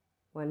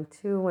1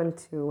 2 1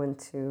 2 1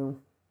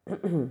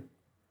 2.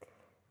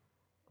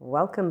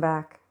 Welcome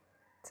back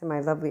to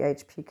my lovely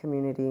HP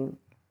community.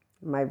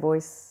 My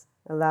voice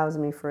allows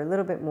me for a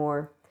little bit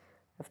more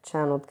of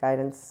channeled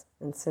guidance,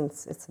 and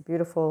since it's a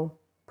beautiful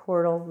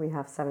portal, we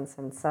have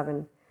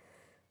 777.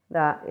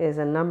 That is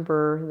a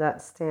number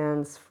that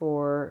stands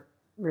for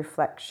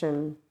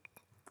reflection,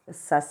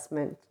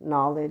 assessment,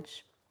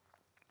 knowledge,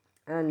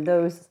 and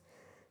those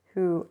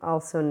who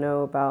also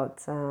know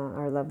about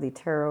our lovely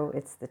tarot,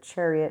 it's the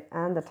Chariot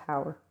and the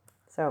Tower.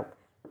 So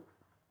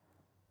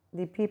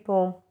the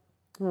people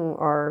who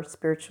are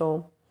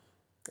spiritual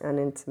and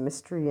into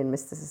mystery and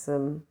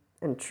mysticism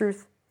and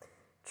truth.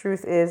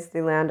 Truth is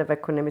the land of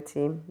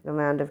equanimity, the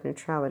land of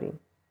neutrality.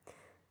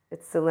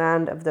 It's the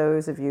land of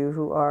those of you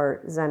who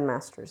are Zen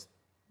masters,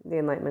 the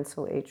Enlightenment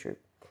Soul Age group,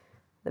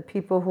 the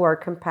people who are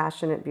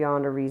compassionate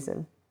beyond a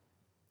reason.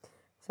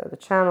 So the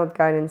channeled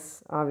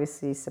guidance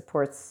obviously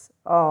supports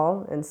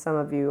all, and some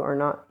of you are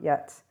not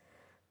yet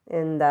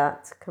in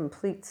that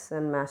complete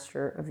Zen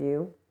master of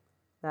you.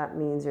 That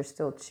means you're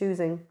still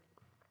choosing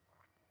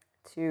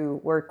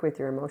to work with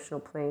your emotional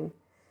plane,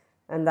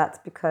 and that's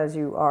because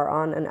you are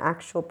on an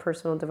actual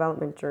personal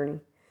development journey.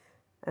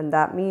 And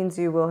that means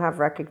you will have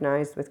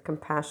recognized with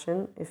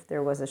compassion if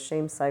there was a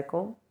shame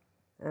cycle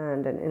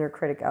and an inner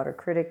critic, outer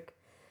critic,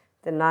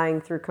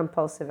 denying through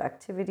compulsive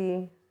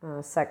activity,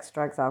 sex,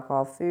 drugs,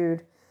 alcohol,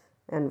 food,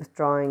 and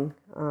withdrawing.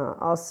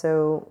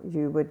 Also,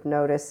 you would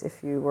notice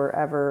if you were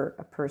ever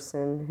a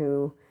person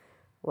who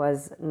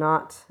was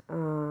not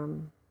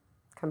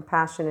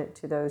compassionate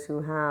to those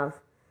who have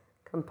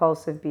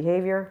compulsive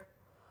behavior.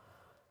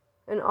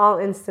 In all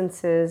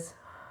instances,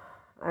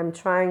 I'm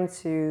trying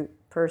to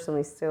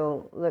personally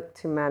still look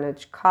to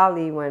manage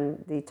Kali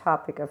when the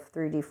topic of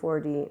 3D,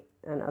 4D,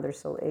 and other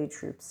soul age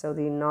groups, so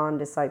the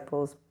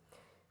non-disciples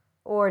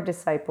or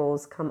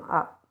disciples, come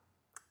up,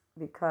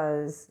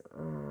 because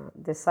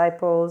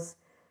disciples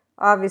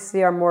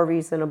obviously are more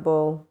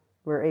reasonable.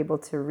 We're able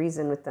to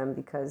reason with them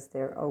because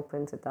they're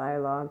open to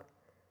dialogue,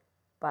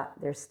 but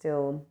they're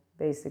still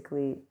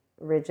basically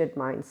rigid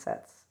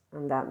mindsets.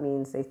 And that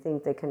means they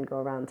think they can go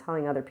around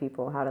telling other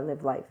people how to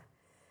live life.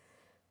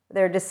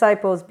 They're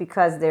disciples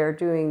because they're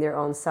doing their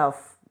own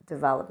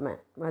self-development,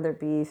 whether it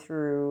be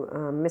through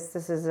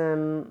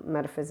mysticism,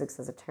 metaphysics,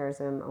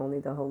 esotericism, only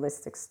the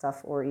holistic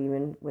stuff, or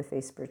even with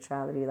a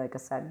spirituality like a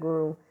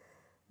Sadhguru.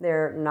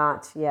 They're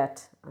not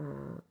yet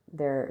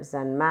their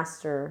Zen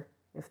master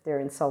if they're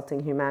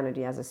insulting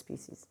humanity as a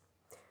species.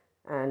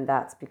 And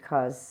that's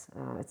because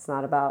it's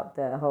not about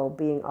the whole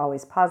being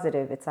always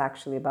positive. It's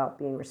actually about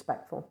being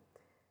respectful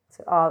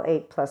to all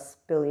 8+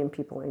 billion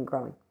people and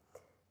growing.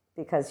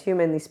 Because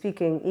humanly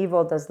speaking,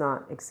 evil does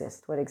not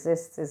exist. What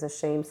exists is a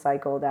shame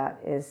cycle that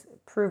is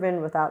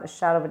proven without a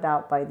shadow of a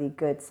doubt by the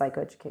good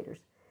psychoeducators.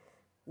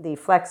 The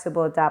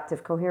flexible,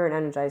 adaptive, coherent,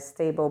 energized,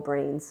 stable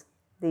brains,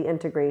 the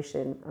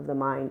integration of the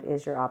mind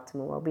is your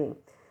optimal well-being.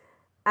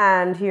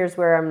 And here's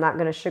where I'm not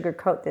going to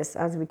sugarcoat this.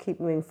 As we keep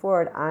moving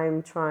forward,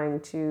 I'm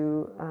trying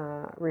to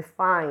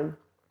refine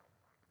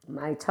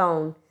my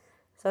tone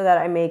so that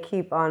I may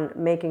keep on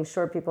making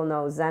sure people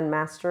know Zen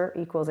master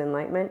equals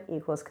enlightenment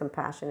equals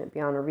compassionate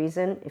beyond a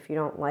reason. If you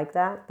don't like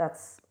that,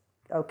 that's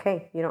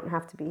okay. You don't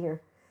have to be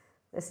here.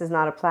 This is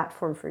not a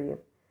platform for you.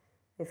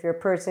 If you're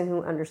a person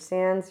who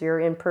understands you're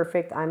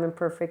imperfect, I'm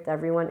imperfect,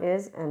 everyone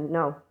is, and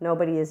no,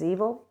 nobody is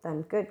evil,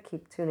 then good,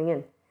 keep tuning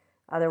in.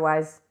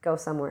 Otherwise, go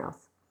somewhere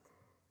else.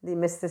 The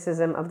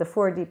mysticism of the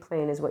 4D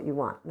plane is what you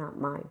want, not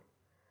mine.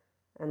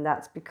 And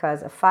that's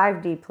because a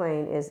 5D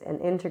plane is an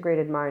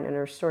integrated mind and a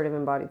restorative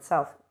embodied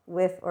self,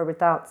 with or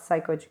without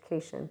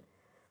psychoeducation.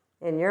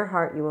 In your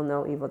heart, you will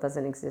know evil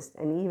doesn't exist.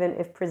 And even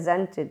if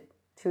presented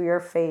to your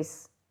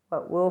face,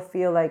 what will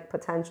feel like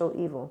potential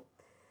evil,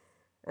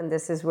 and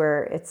this is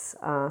where it's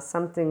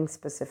something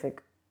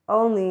specific.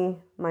 Only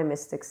my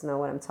mystics know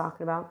what I'm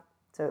talking about.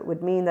 So it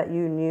would mean that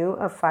you knew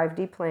a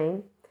 5D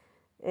plane.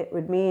 It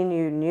would mean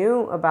you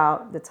knew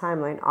about the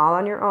timeline all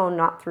on your own,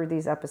 not through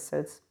these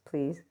episodes,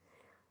 please.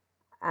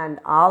 And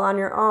all on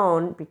your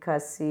own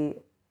because, see,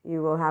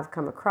 you will have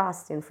come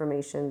across the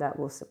information that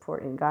will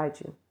support and guide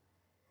you.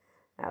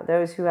 Now,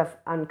 those who have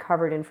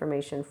uncovered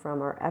information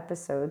from our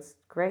episodes,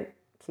 great,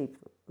 keep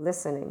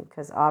listening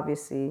because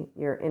obviously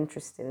you're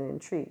interested and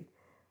intrigued.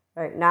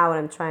 Right now, what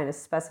I'm trying to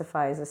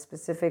specify is a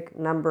specific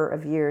number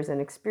of years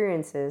and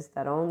experiences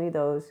that only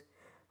those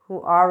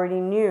who already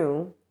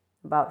knew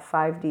about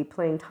 5D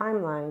plane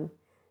timeline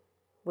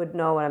would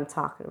know what I'm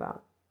talking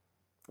about.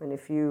 And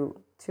if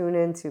you tune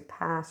into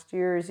past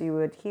years, you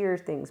would hear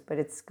things, but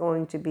it's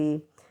going to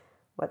be,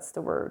 what's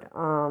the word?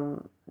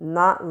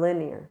 Not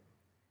linear.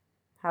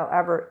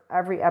 However,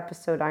 every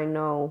episode I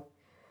know,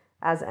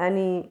 as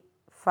any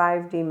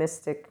 5D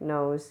mystic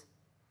knows,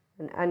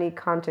 and any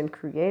content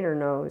creator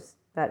knows,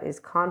 that is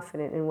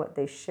confident in what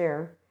they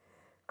share.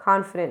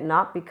 Confident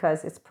not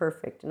because it's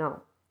perfect,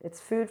 no. It's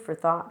food for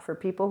thought for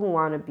people who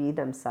want to be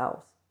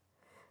themselves.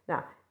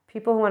 Now,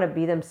 people who want to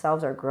be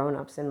themselves are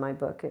grown-ups in my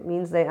book. It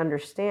means they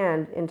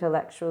understand,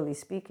 intellectually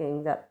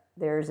speaking, that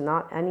there's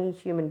not any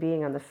human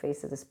being on the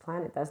face of this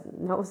planet that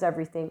knows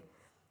everything.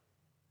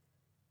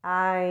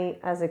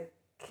 As a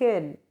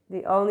kid,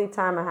 the only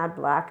time I had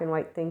black and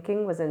white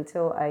thinking was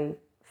until I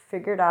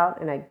figured out,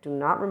 and I do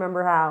not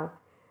remember how,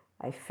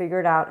 I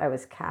figured out I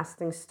was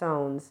casting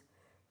stones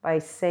by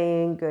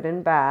saying good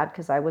and bad,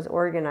 because I was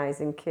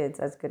organizing kids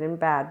as good and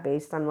bad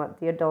based on what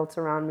the adults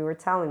around me were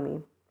telling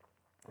me.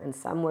 And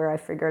somewhere I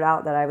figured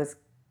out that I was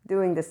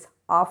doing this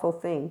awful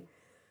thing.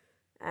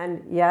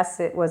 And yes,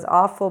 it was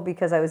awful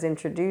because I was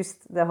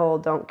introduced the whole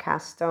don't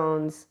cast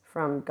stones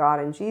from God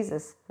and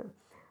Jesus.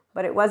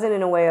 But it wasn't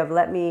in a way of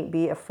let me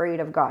be afraid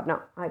of God.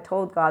 No, I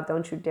told God,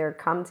 don't you dare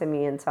come to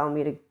me and tell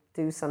me to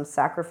do some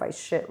sacrifice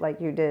shit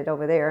like you did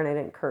over there. And I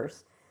didn't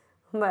curse.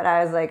 But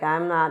I was like,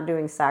 I'm not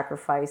doing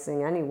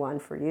sacrificing anyone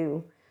for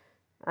you.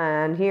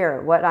 And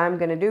here, what I'm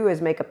going to do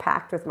is make a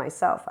pact with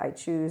myself. I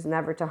choose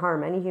never to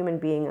harm any human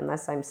being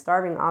unless I'm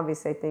starving.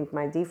 Obviously, I think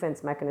my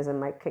defense mechanism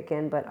might kick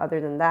in, but other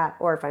than that,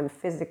 or if I'm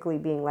physically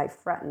being life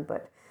threatened.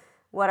 But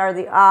what are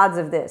the odds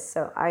of this?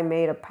 So I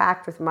made a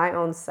pact with my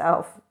own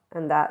self,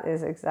 and that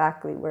is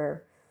exactly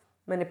where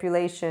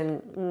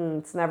manipulation,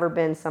 it's never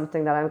been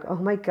something that I'm like, oh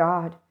my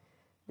God.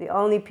 The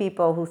only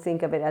people who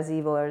think of it as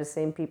evil are the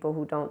same people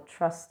who don't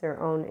trust their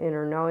own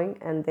inner knowing,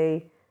 and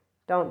they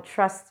don't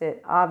trust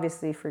it,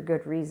 obviously, for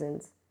good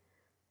reasons.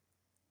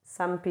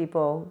 Some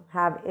people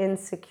have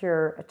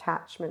insecure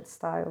attachment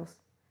styles.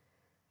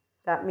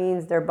 That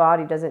means their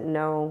body doesn't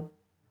know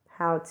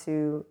how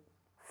to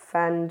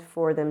fend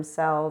for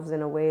themselves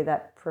in a way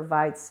that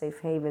provides safe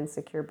haven,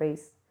 secure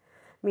base.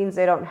 It means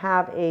they don't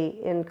have an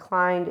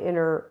inclined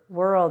inner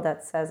world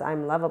that says,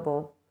 I'm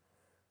lovable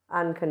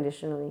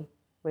unconditionally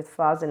with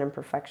flaws and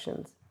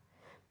imperfections.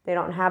 They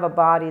don't have a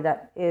body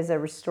that is a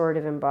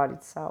restorative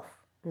embodied self,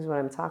 is what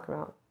I'm talking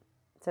about.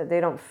 So they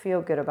don't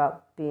feel good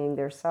about being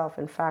their self.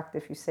 In fact,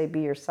 if you say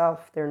be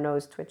yourself, their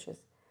nose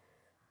twitches.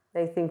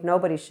 They think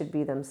nobody should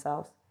be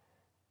themselves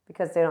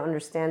because they don't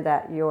understand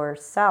that your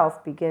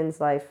self begins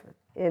life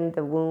in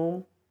the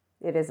womb.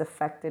 It is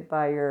affected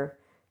by your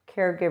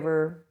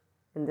caregiver,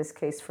 in this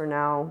case for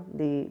now,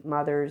 the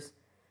mothers.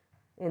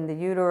 In the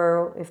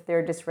utero, if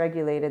they're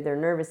dysregulated, their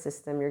nervous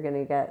system, you're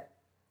going to get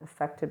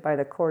affected by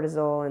the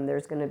cortisol, and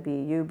there's going to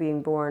be you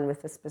being born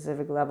with a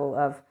specific level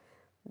of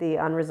the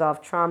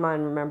unresolved trauma.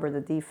 And remember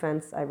the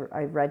defense, I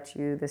read to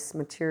you this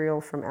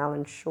material from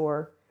Alan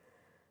Shore.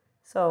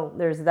 So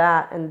there's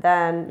that, and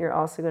then you're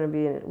also going to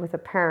be with a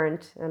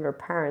parent and or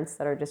parents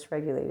that are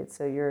dysregulated.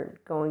 So you're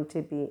going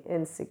to be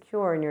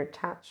insecure in your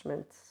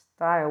attachment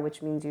style,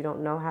 which means you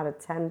don't know how to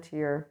tend to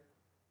your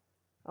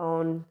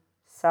own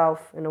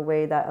self in a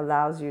way that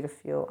allows you to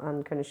feel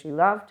unconditionally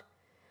loved.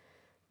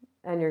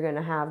 And you're going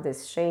to have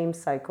this shame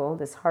cycle,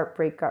 this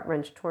heartbreak, gut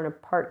wrench, torn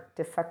apart,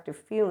 defective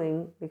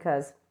feeling,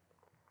 because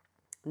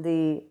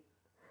the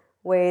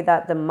way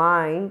that the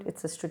mind,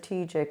 it's a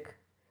strategic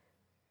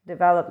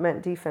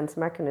development defense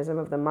mechanism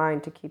of the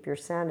mind to keep your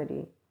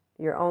sanity.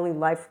 Your only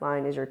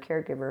lifeline is your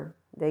caregiver.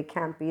 They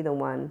can't be the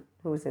one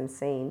who's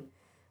insane,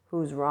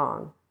 who's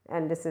wrong.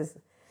 And this is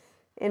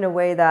in a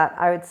way that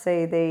I would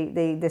say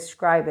they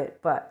describe it,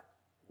 but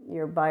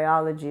your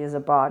biology is a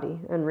body.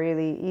 And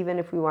really, even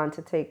if we want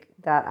to take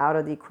that out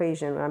of the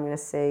equation, what I'm going to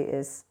say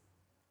is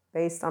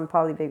based on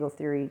polyvagal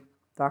theory,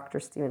 Dr.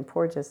 Stephen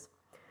Porges,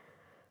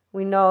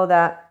 we know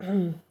that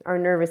our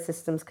nervous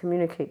systems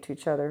communicate to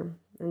each other.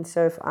 And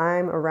so if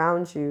I'm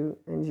around you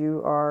and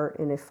you are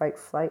in a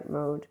fight-flight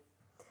mode,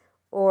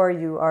 or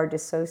you are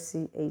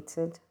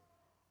dissociated,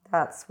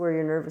 that's where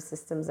your nervous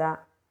system's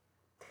at.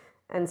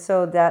 And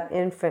so that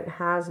infant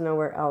has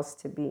nowhere else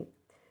to be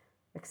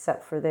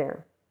except for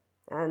there.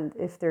 And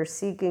if they're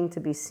seeking to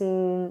be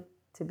seen,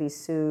 to be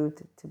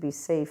soothed, to be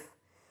safe,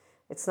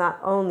 it's not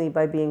only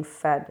by being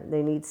fed.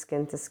 They need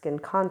skin-to-skin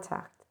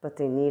contact, but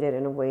they need it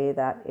in a way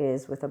that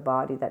is with a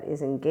body that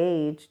is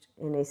engaged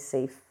in a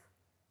safe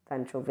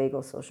ventral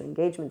vagal social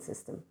engagement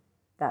system.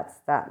 That's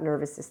that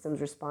nervous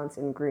system's response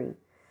in green.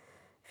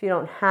 If you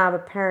don't have a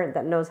parent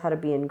that knows how to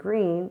be in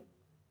green,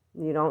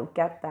 you don't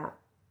get that.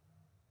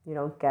 You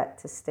don't get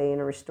to stay in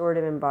a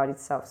restorative embodied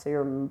self. So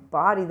your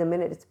body, the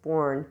minute it's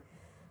born,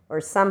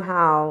 or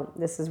somehow,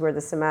 this is where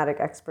the somatic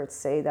experts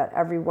say that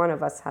every one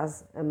of us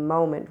has a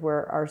moment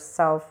where our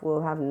self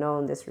will have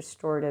known this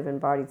restorative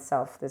embodied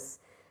self. This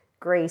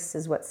grace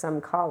is what some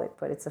call it,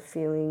 but it's a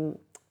feeling,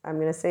 I'm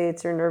going to say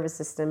it's your nervous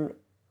system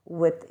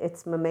with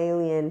its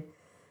mammalian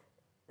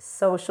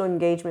social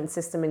engagement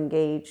system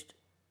engaged.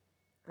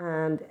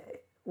 And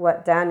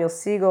what Daniel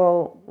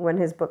Siegel, when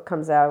his book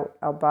comes out,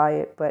 I'll buy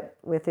it, but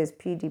with his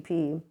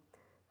PDP,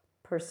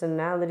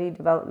 personality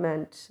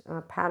development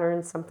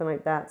patterns, something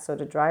like that. So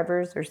the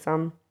drivers,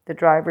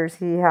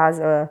 he has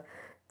a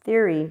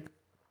theory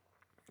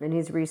and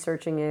he's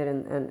researching it.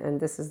 And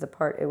this is the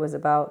part it was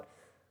about.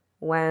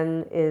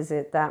 When is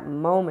it that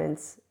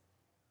moments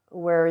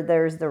where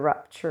there's the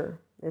rupture?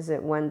 Is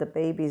it when the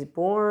baby's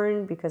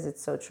born because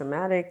it's so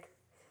traumatic?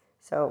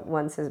 So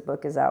once his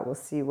book is out, we'll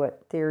see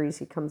what theories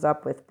he comes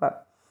up with.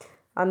 But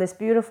On this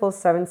beautiful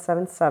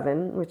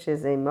 777, which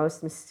is a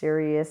most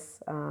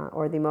mysterious,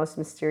 or the most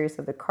mysterious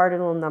of the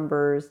cardinal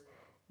numbers,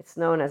 it's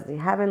known as the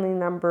heavenly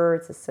number.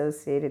 It's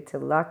associated to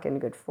luck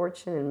and good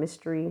fortune and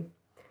mystery.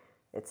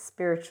 It's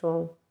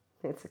spiritual,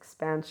 it's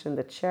expansion,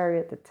 the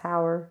chariot, the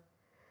tower.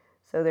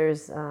 So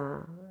there's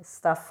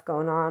stuff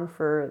going on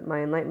for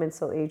my Enlightenment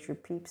Soul Age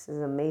group peeps. Is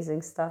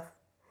amazing stuff.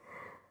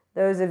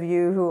 Those of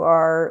you who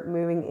are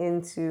moving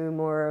into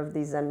more of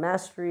the Zen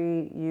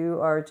mastery, you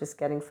are just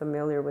getting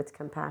familiar with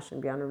compassion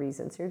beyond a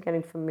reason. So you're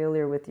getting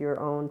familiar with your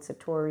own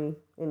satori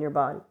in your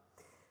body,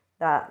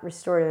 that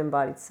restored and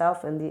embodied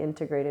self and the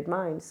integrated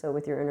mind. So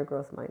with your inner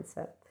growth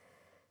mindset,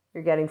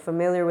 you're getting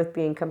familiar with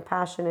being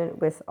compassionate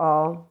with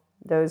all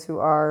those who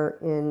are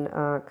in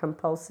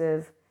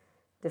compulsive,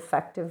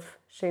 defective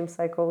shame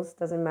cycles.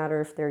 Doesn't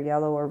matter if they're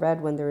yellow or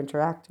red when they're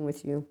interacting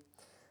with you.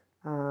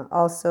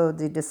 Also,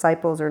 the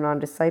disciples or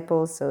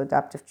non-disciples, so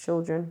adaptive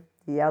children,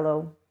 the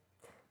yellow,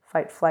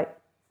 fight, flight.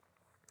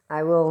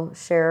 I will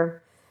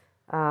share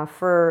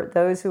for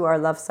those who are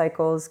love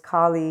cycles,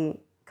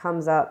 Kali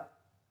comes up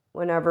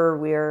whenever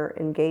we're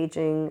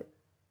engaging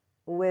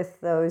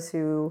with those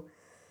who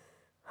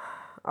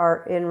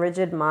are in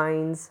rigid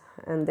minds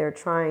and they're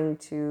trying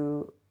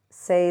to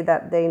say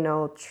that they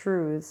know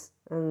truths,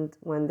 and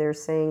when they're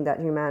saying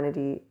that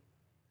humanity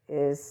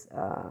is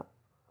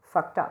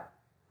fucked up.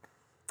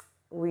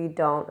 We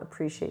don't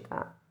appreciate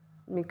that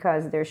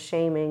because they're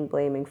shaming,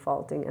 blaming,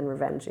 faulting, and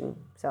revenging.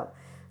 So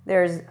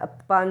there's a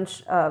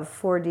bunch of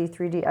 4D,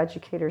 3D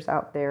educators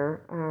out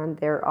there, and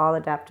they're all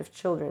adaptive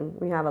children.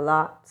 We have a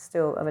lot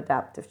still of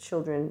adaptive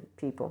children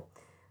people.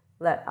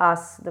 Let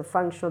us, the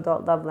functional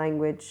adult love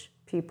language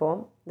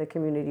people, the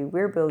community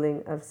we're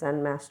building of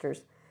Zen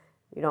masters,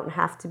 you don't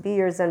have to be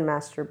your Zen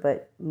master,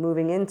 but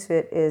moving into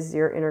it is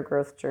your inner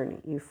growth journey.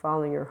 You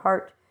following your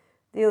heart,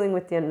 dealing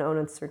with the unknown,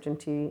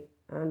 uncertainty,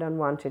 and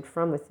unwanted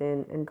from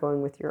within, and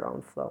going with your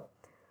own flow.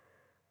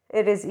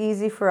 It is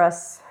easy for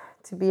us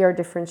to be our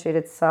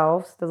differentiated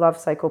selves, the love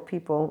cycle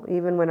people,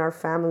 even when our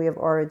family of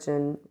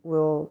origin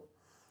will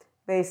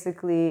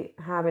basically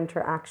have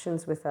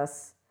interactions with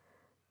us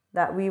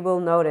that we will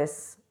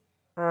notice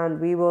and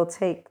we will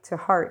take to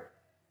heart.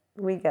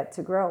 We get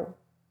to grow.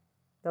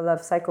 The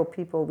love cycle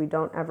people, we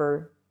don't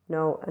ever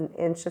know an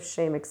inch of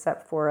shame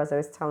except for, as I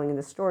was telling in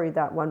the story,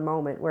 that one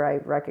moment where I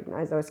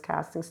recognized I was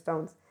casting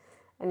stones.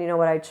 And you know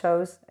what I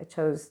chose? I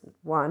chose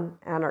one,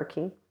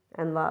 anarchy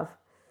and love.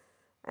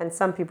 And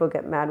some people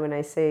get mad when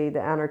I say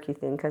the anarchy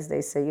thing because they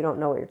say, you don't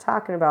know what you're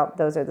talking about.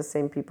 Those are the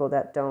same people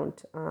that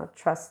don't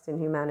trust in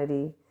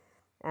humanity,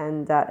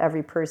 and that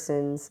every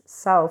person's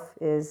self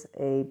is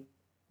a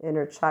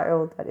inner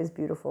child that is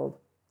beautiful,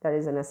 that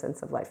is an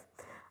essence of life.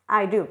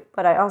 I do,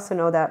 but I also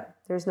know that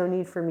there's no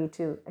need for me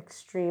to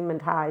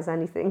extrematize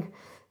anything.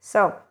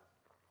 So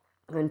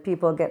when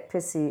people get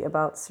pissy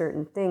about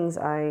certain things,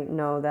 I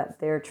know that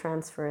their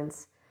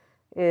transference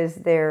is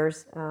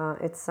theirs.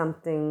 It's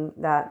something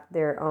that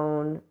their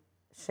own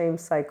shame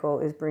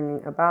cycle is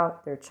bringing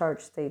about, their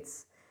charge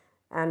states.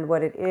 And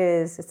what it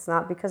is, it's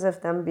not because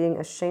of them being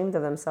ashamed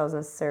of themselves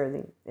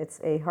necessarily. It's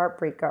a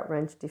heartbreak,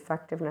 gut-wrench,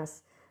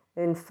 defectiveness.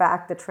 In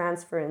fact, the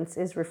transference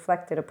is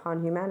reflected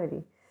upon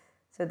humanity.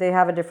 So they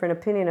have a different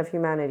opinion of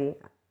humanity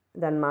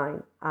than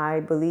mine. I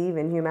believe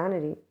in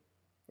humanity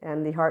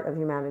and the heart of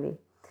humanity.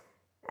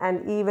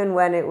 And even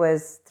when it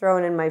was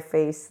thrown in my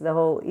face, the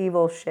whole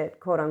evil shit,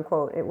 quote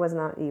unquote, it was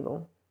not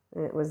evil.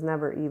 It was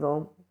never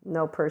evil.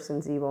 No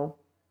person's evil.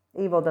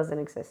 Evil doesn't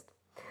exist.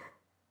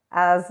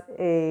 As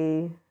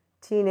a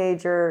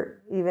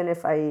teenager, even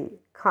if I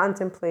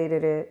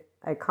contemplated it.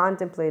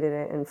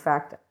 In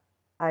fact,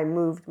 I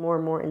moved more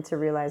and more into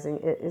realizing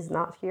it is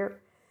not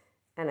here.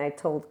 And I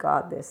told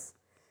God this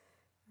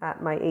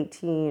at my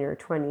 18 or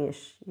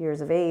 20-ish years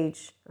of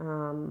age.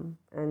 And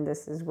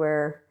this is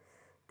where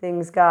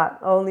things got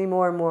only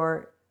more and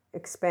more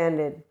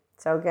expanded.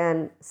 So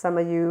again, some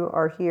of you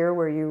are here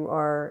where you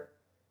are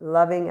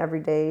loving every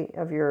day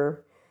of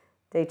your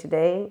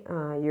day-to-day.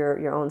 You're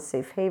your own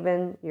safe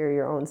haven. You're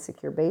your own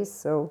secure base.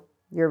 So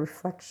your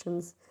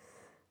reflections,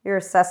 your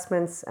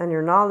assessments, and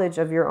your knowledge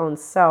of your own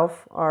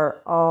self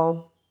are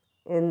all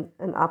in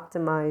an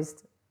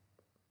optimized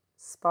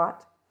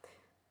spot.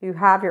 You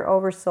have your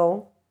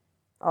Oversoul,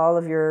 all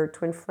of your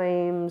twin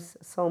flames,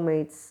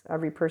 soulmates,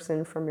 every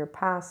person from your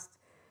past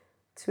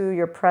to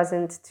your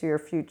present, to your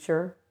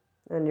future,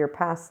 and your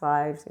past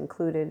lives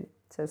included.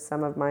 So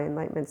some of my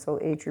Enlightenment Soul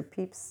Age group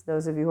peeps,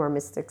 those of you who are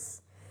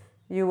mystics,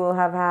 you will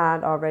have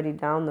had already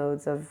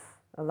downloads of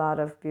a lot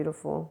of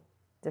beautiful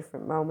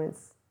different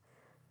moments.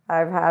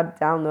 I've had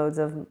downloads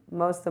of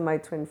most of my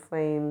twin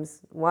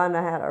flames. One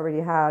I had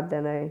already had,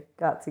 then I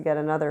got to get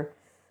another.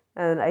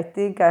 And I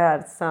think I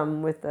had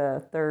some with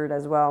the third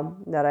as well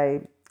that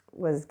I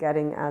was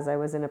getting as I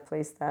was in a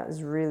place that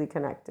was really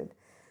connected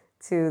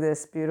to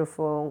this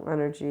beautiful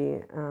energy.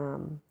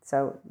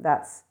 So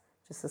that's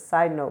just a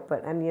side note,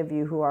 but any of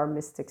you who are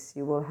mystics,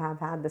 you will have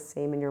had the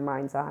same in your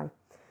mind's eye.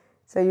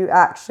 So you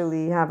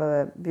actually have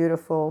a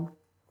beautiful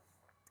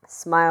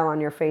smile on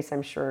your face,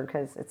 I'm sure,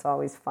 because it's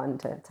always fun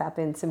to tap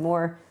into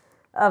more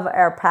of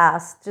our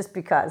past, just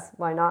because,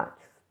 why not?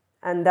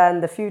 And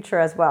then the future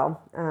as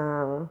well.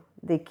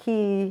 The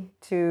key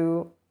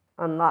to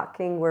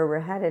unlocking where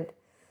we're headed.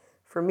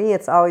 For me,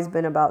 it's always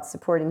been about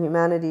supporting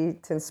humanity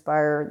to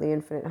inspire the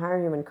infinite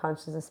higher human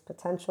consciousness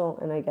potential,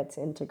 and I get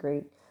to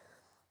integrate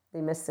the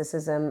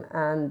mysticism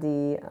and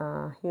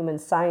the human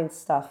science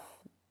stuff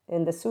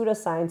in the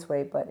pseudoscience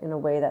way, but in a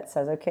way that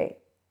says, okay,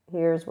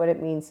 here's what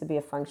it means to be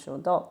a functional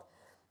adult.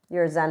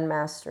 Your Zen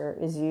master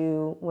is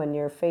you when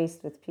you're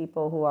faced with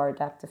people who are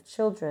adaptive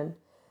children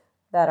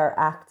that are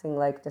acting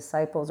like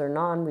disciples or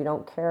non. We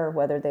don't care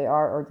whether they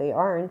are or they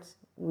aren't.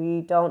 We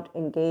don't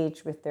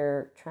engage with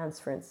their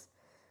transference.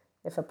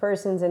 If a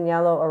person's in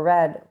yellow or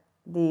red,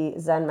 the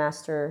Zen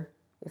master,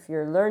 if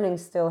you're learning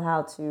still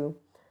how to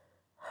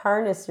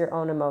harness your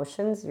own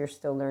emotions, you're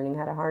still learning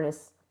how to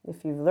harness.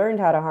 If you've learned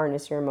how to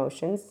harness your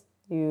emotions,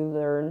 you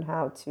learn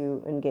how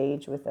to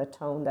engage with a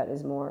tone that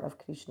is more of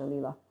Krishna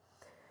Leela.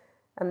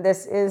 And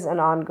this is an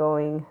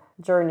ongoing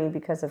journey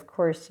because, of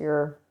course,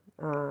 your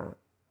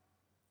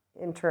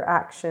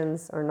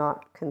interactions are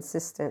not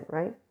consistent,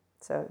 right?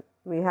 So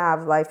we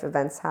have life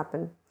events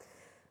happen.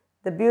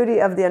 The beauty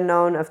of the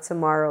unknown of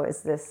tomorrow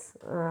is this,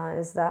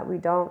 is that we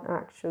don't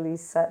actually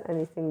set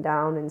anything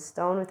down in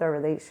stone with our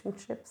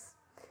relationships.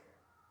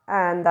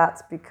 And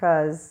that's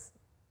because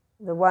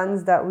the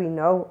ones that we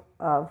know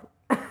of,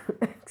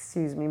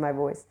 excuse me, my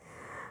voice,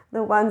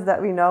 the ones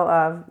that we know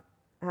of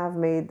have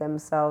made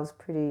themselves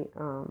pretty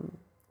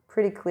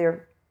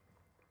clear.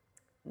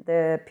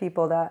 The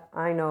people that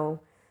I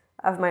know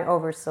of my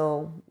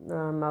Oversoul,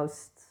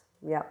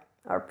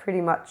 are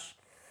pretty much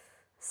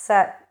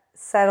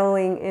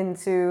settling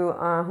into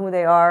who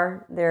they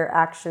are. Their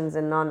actions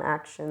and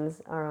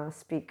non-actions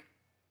speak.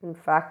 In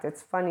fact,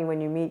 it's funny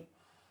when you meet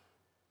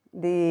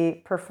the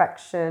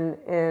perfection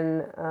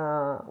in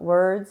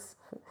words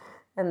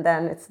and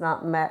then it's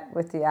not met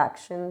with the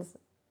actions.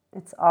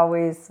 It's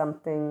always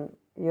something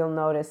you'll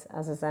notice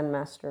as a Zen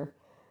master.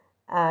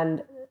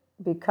 And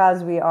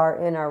because we are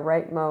in our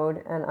right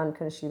mode and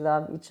unconditionally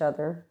love each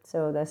other,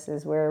 so this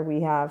is where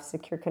we have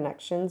secure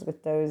connections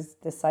with those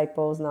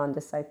disciples,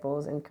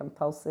 non-disciples, and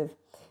compulsive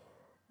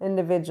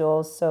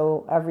individuals.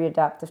 So every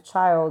adaptive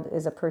child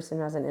is a person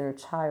who has an inner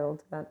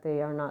child that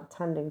they are not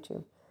tending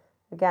to.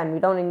 Again, we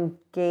don't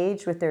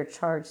engage with their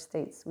charged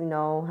states. We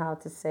know how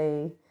to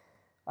say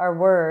our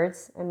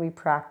words, and we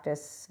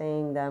practice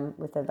saying them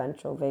with a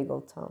ventral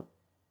vagal tone.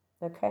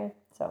 Okay?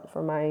 So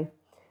for my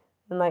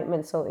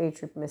enlightenment soul age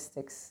group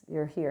mystics,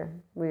 you're here.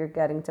 We're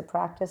getting to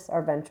practice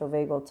our ventral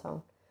vagal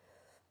tone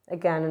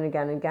again and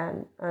again and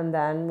again. And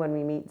then when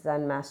we meet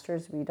Zen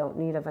masters, we don't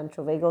need a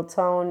ventral vagal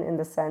tone in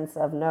the sense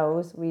of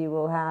nose. We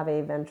will have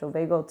a ventral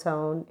vagal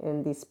tone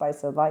in the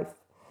spice of life.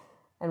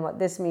 And what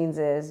this means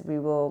is we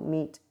will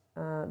meet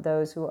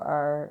those who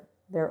are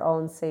their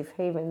own safe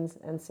havens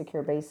and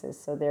secure bases.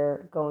 So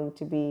they're going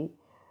to be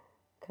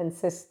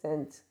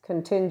consistent,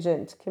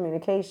 contingent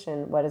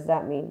communication. What does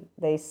that mean?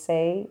 They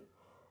say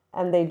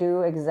and they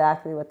do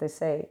exactly what they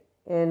say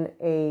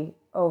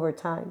over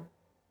time.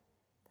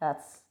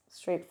 That's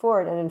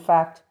straightforward. And in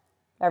fact,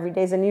 every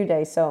day's a new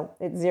day, so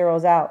it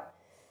zeroes out.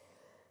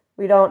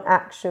 We don't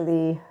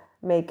actually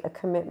make a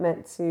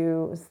commitment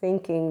to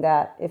thinking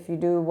that if you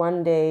do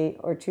 1 day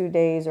or 2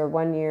 days or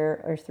 1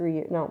 year or 3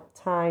 years, no,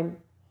 time.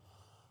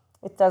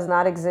 It does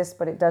not exist,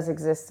 but it does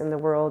exist in the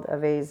world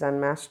of a Zen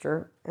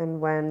master. And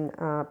when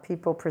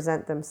people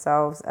present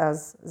themselves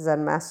as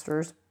Zen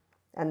masters,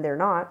 and they're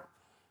not,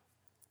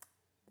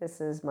 this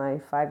is my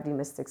 5D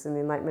mystics in the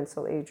Enlightenment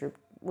Soul Age group.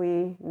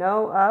 We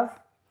know of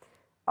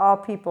all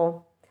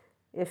people,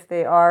 if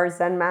they are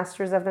Zen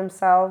masters of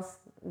themselves,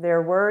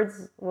 their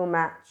words will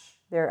match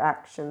their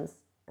actions,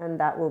 and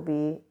that will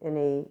be in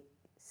a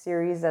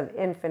series of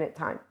infinite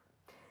time,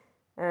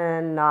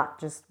 and not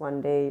just 1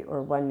 day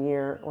or 1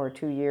 year or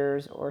 2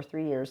 years or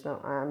 3 years.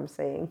 No, I'm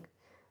saying.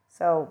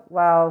 So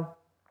while,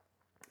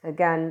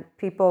 again,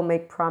 people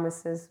make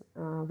promises,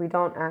 we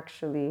don't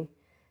actually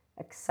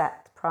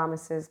accept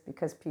promises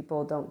because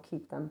people don't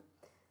keep them.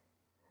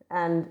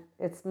 And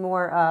it's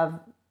more of,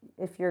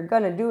 if you're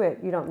going to do it,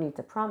 you don't need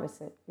to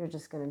promise it. You're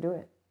just going to do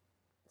it.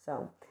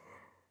 So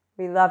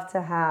we love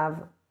to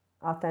have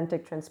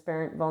authentic,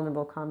 transparent,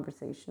 vulnerable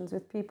conversations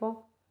with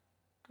people.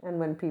 And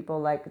when people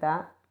like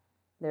that,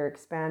 they're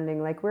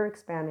expanding like we're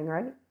expanding,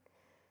 right?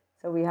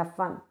 So we have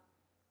fun.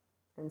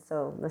 And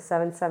so the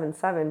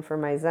 777 for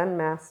my Zen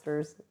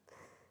masters,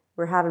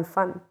 we're having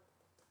fun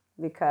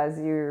because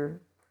you're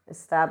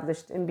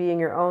established in being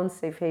your own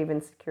safe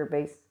haven, secure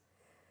base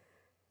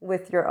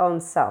with your own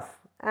self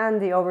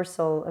and the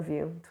oversoul of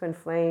you, twin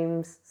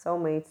flames,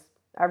 soulmates,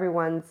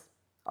 everyone's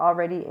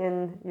already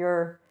in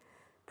your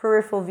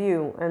peripheral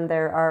view, and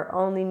there are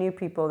only new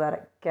people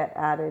that get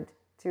added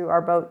to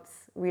our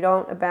boats. We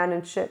don't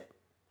abandon ship,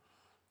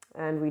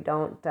 and we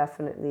don't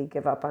definitely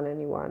give up on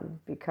anyone,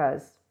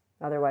 because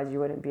otherwise you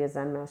wouldn't be a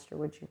Zen master,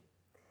 would you?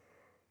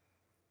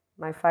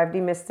 My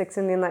 5D mystics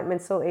in the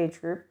Enlightenment Soul Age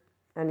group,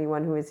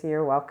 anyone who is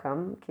here,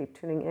 welcome. Keep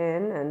tuning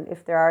in, and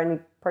if there are any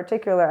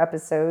particular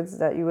episodes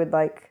that you would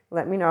like,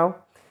 let me know.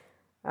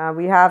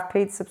 We have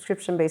paid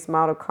subscription-based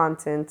model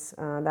content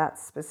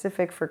that's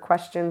specific for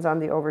questions on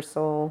the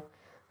Oversoul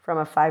from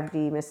a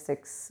 5D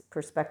mystics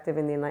perspective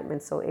in the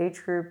Enlightenment Soul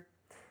Age group.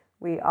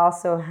 We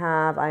also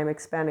have I Am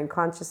Expanding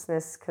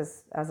Consciousness,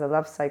 because as a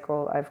love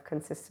cycle, I've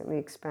consistently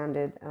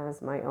expanded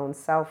as my own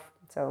self.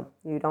 So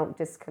you don't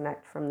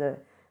disconnect from the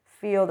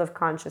field of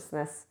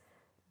consciousness,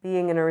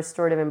 being in a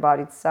restorative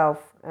embodied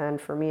self. And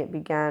for me, it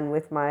began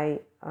with my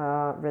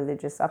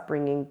religious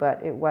upbringing,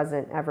 but it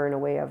wasn't ever in a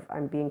way of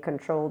I'm being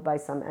controlled by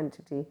some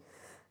entity.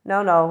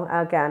 No.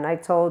 Again, I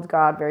told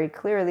God very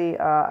clearly,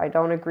 I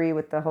don't agree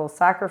with the whole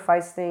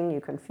sacrifice thing.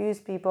 You confuse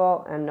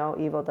people, and no,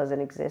 evil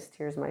doesn't exist.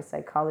 Here's my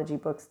psychology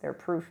books, they're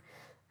proof.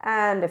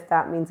 And if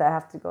that means I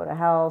have to go to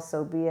hell,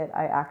 so be it.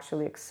 I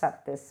actually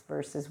accept this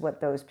versus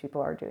what those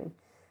people are doing,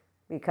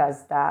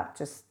 because that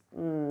just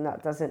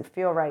that doesn't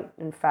feel right.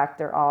 In fact,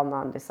 they're all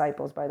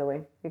non-disciples, by the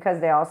way, because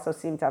they also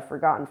seem to have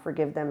forgotten,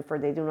 forgive them for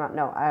they do not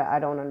know. I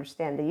don't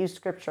understand. They use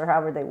scripture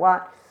however they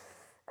want.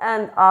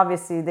 And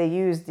obviously they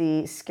use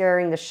the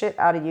scaring the shit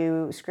out of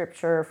you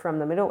scripture from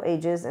the Middle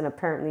Ages. And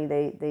apparently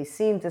they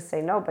seem to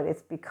say no, but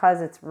it's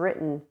because it's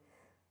written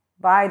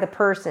by the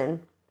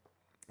person.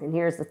 And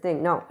here's the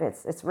thing. No,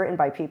 it's written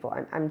by people.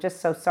 I'm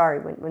just so sorry.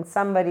 When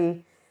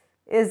somebody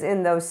is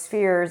in those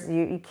spheres,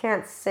 you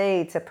can't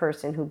say to a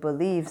person who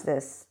believes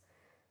this,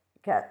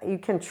 you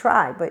can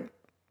try, but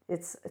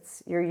it's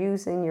you're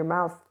using your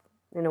mouth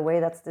in a way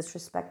that's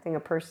disrespecting a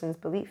person's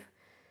belief.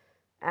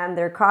 And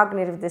their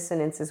cognitive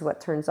dissonance is what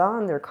turns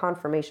on their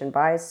confirmation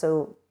bias.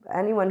 So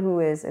anyone who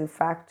is, in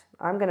fact,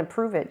 I'm going to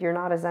prove it, you're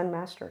not a Zen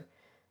master.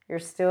 You're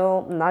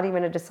still not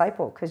even a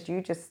disciple, because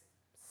you just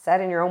said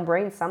in your own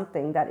brain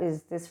something that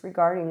is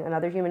disregarding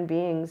another human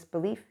being's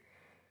belief.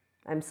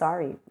 I'm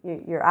sorry,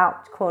 you're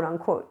out, quote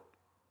unquote.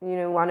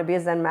 You want to be a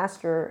Zen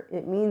master,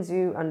 it means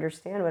you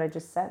understand what I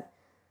just said.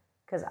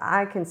 Because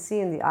I can see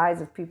in the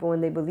eyes of people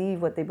when they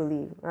believe what they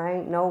believe. I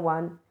ain't no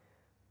one.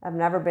 I've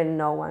never been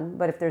no one,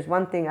 but if there's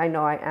one thing I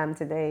know I am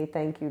today,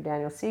 thank you,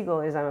 Daniel Siegel,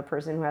 is I'm a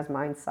person who has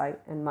mind, sight,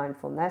 and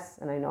mindfulness,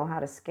 and I know how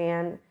to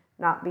scan,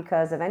 not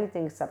because of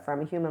anything except for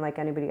I'm a human like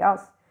anybody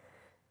else.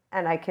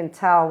 And I can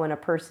tell when a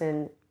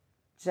person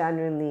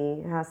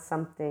genuinely has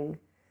something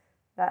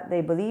that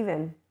they believe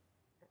in,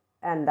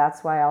 and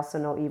that's why I also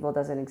know evil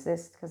doesn't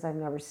exist, because I've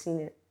never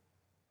seen it.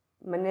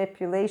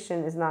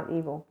 Manipulation is not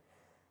evil.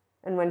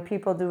 And when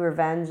people do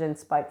revenge and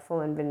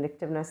spiteful and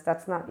vindictiveness,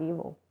 that's not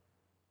evil.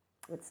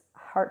 It's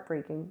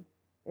heartbreaking.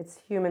 It's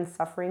human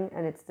suffering,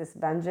 and it's this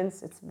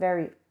vengeance. It's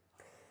very,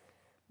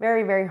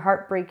 very, very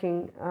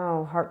heartbreaking.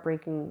 Oh,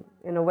 heartbreaking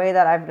in a way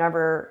that I've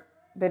never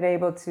been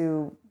able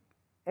to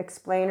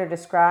explain or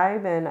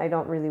describe, and I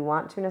don't really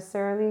want to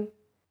necessarily.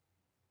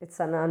 It's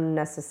an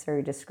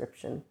unnecessary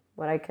description.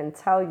 What I can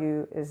tell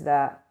you is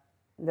that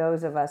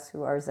those of us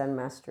who are Zen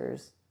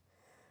masters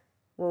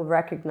will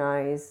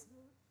recognize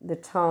the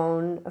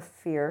tone of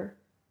fear,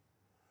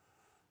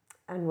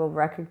 and will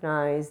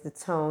recognize the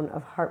tone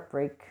of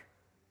heartbreak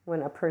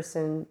when a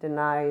person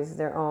denies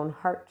their own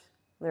heart,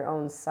 their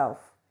own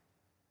self,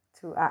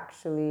 to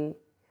actually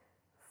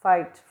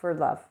fight for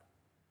love,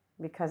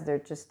 because they're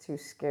just too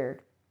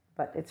scared.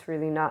 But it's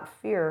really not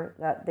fear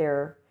that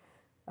they're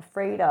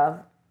afraid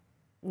of.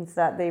 It's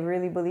that they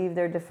really believe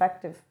they're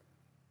defective,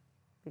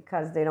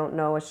 because they don't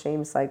know a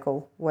shame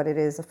cycle, what it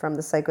is from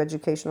the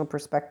psychoeducational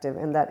perspective,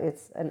 and that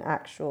it's an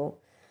actual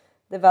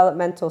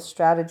developmental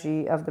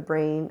strategy of the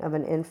brain of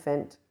an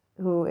infant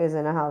who is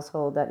in a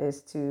household that is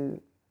too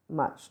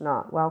much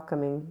not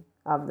welcoming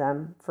of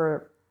them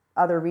for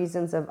other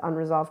reasons of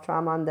unresolved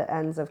trauma on the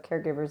ends of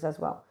caregivers as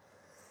well.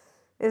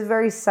 It's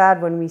very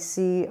sad when we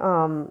see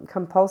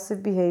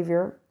compulsive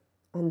behavior,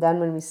 and then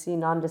when we see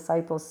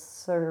non-disciples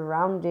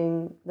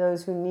surrounding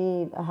those who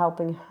need a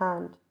helping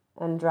hand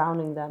and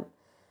drowning them.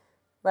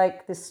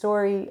 Like the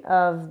story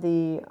of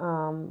the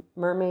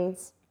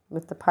mermaids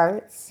with the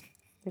pirates,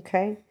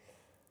 okay?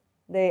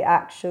 They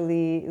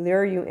actually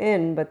lure you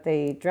in, but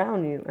they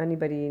drown you.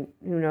 Anybody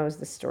who knows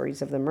the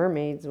stories of the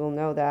mermaids will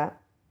know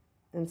that.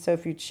 And so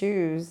if you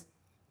choose,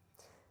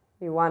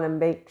 you want to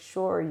make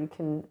sure you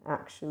can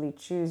actually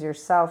choose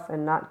yourself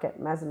and not get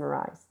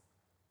mesmerized.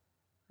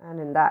 And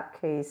in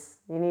that case,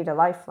 you need a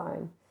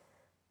lifeline.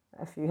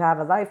 If you have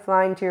a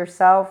lifeline to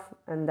yourself,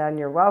 and then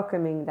you're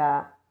welcoming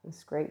that,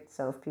 it's great.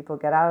 So if people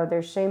get out of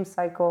their shame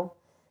cycle,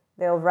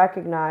 they'll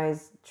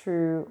recognize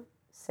true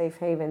safe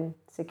haven,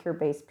 secure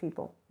base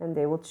people, and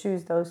they will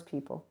choose those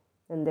people,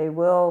 and they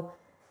will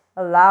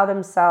allow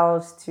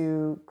themselves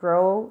to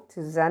grow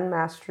to Zen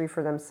mastery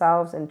for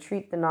themselves and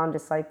treat the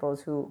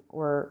non-disciples who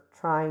were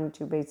trying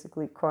to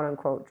basically quote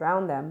unquote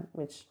drown them,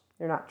 which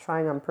they're not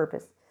trying on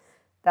purpose.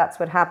 That's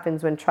what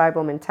happens when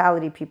tribal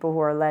mentality people who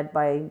are led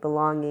by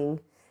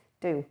belonging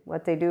do.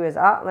 What they do is,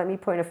 let me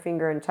point a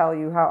finger and tell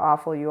you how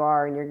awful you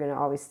are, and you're going to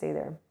always stay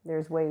there.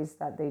 There's ways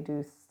that they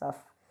do stuff.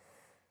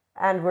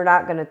 And we're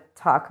not going to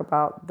talk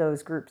about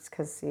those groups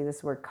because, see, this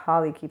is where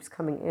Kali keeps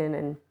coming in.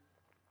 And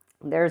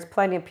there's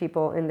plenty of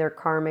people in their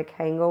karmic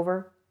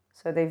hangover.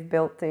 So they've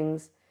built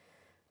things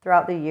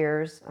throughout the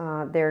years.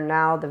 They're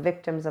now the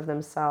victims of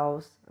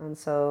themselves. And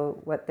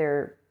so what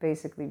they're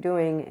basically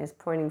doing is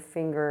pointing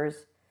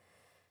fingers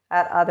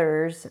at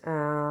others.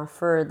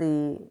 For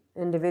the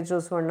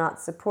individuals who are not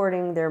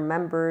supporting their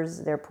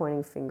members, they're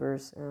pointing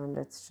fingers. And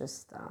it's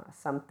just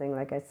something,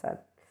 like I said,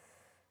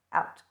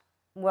 out.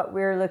 What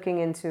we're looking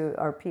into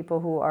are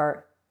people who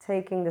are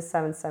taking the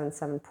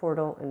 777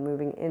 portal and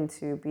moving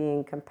into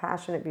being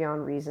compassionate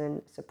beyond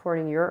reason,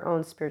 supporting your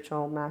own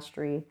spiritual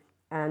mastery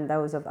and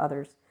those of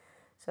others.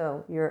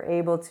 So you're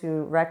able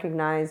to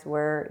recognize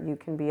where you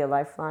can be a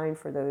lifeline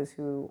for those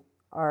who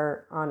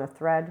are on a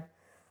thread,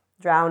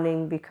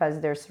 drowning because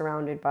they're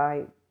surrounded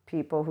by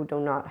people who do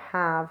not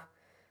have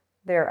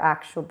their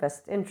actual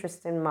best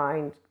interest in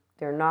mind.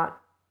 They're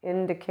not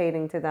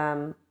indicating to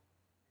them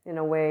in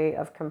a way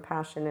of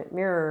compassionate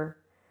mirror,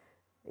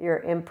 you're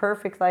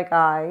imperfect like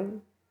I,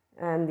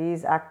 and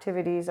these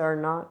activities are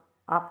not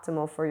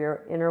optimal for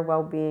your inner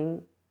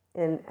well-being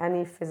in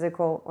any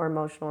physical or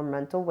emotional or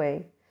mental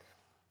way.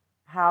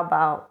 How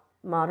about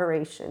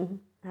moderation?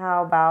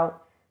 How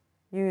about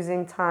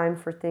using time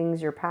for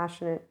things you're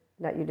passionate,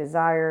 that you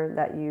desire,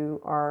 that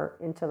you are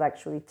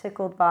intellectually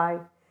tickled by?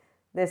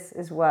 This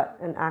is what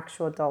an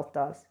actual adult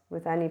does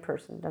with any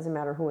person, doesn't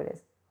matter who it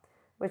is.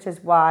 Which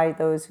is why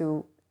those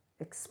who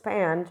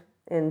expand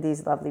in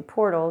these lovely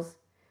portals,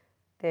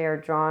 they are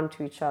drawn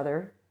to each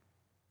other.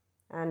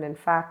 And in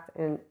fact,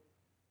 in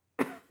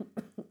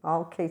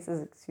all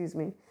cases,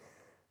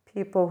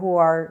 people who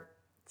are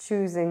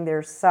choosing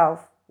their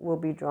self will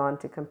be drawn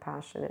to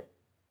compassionate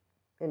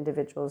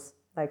individuals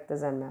like the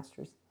Zen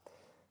masters,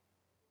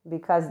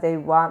 because they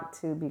want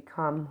to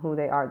become who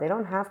they are. They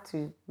don't have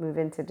to move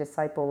into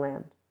disciple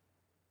land.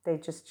 They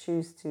just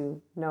choose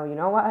to know, you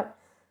know what?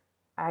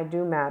 I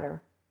do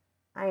matter.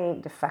 I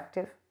ain't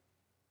defective.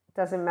 It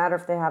doesn't matter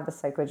if they have the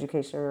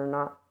psychoeducation or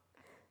not.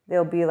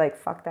 They'll be like,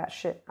 fuck that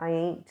shit. I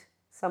ain't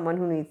someone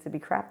who needs to be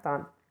crapped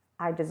on.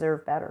 I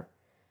deserve better.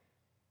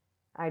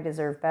 I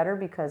deserve better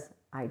because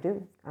I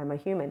do. I'm a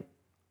human.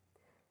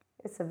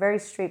 It's a very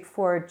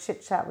straightforward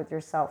chit chat with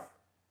yourself,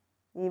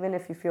 even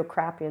if you feel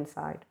crappy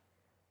inside.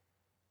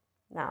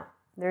 Now,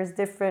 there's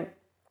different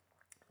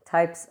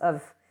types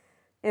of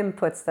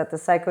inputs that the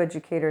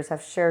psychoeducators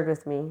have shared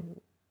with me.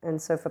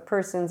 And so if a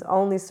person's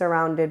only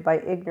surrounded by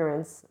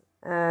ignorance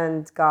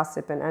and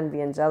gossip and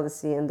envy and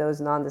jealousy and those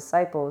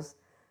non-disciples,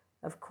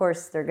 of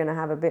course, they're going to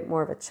have a bit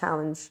more of a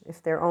challenge.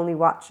 If they're only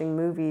watching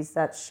movies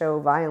that show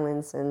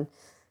violence and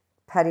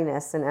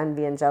pettiness and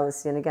envy and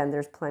jealousy, and again,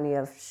 there's plenty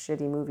of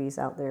shitty movies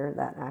out there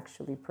that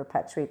actually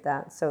perpetuate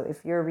that. So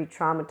if you're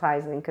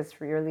re-traumatizing,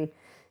 because really,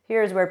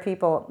 here's where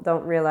people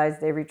don't realize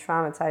they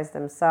re-traumatize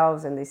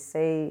themselves and they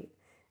stay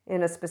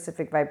in a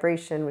specific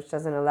vibration, which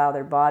doesn't allow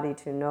their body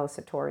to know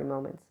Satori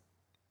moments.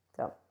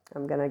 So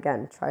I'm going to,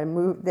 again, try to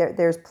move.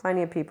 There's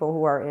plenty of people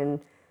who are in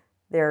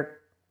their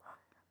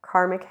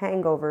karmic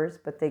hangovers,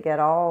 but they get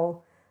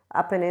all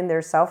up and in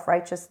their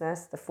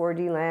self-righteousness, the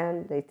 4D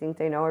land. They think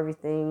they know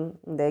everything.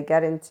 They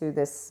get into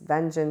this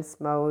vengeance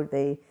mode.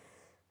 They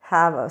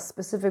have a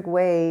specific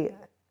way.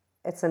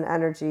 It's an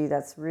energy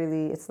that's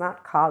really, it's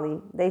not Kali.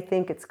 They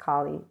think it's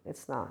Kali.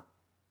 It's not.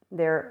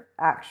 They're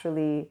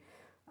actually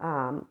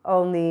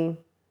only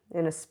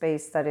in a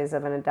space that is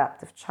of an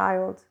adaptive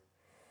child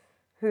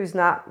who's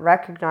not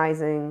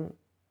recognizing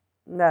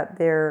that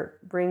they're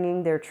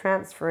bringing their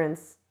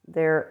transference,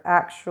 their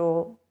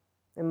actual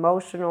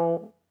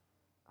emotional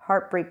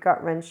heartbreak,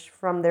 gut wrench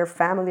from their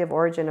family of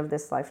origin of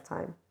this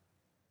lifetime.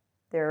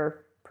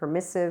 Their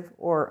permissive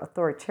or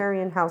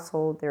authoritarian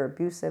household, their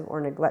abusive or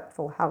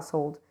neglectful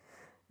household.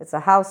 It's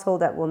a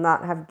household that will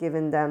not have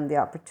given them the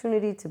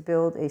opportunity to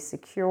build a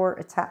secure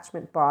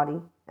attachment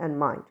body and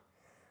mind.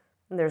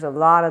 And there's a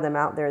lot of them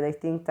out there. They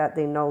think that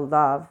they know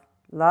love.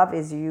 Love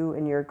is you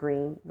in your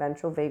green,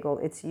 ventral,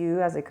 vagal. It's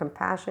you as a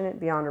compassionate,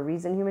 beyond a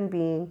reason human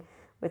being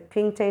with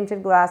pink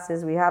tainted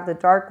glasses. We have the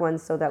dark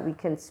ones so that we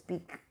can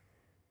speak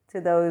to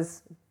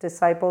those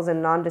disciples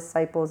and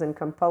non-disciples and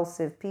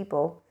compulsive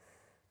people.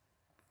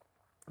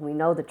 We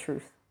know the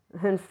truth.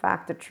 In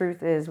fact, the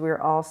truth is we're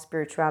all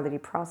spirituality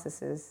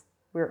processes.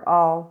 We're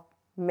all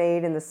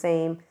made in the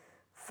same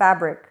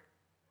fabric.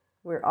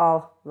 We're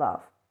all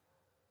love.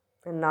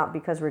 And not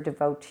because we're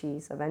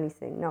devotees of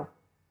anything. No.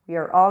 We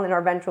are all in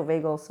our ventral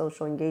vagal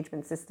social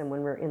engagement system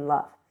when we're in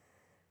love.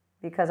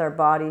 Because our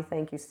body,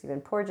 thank you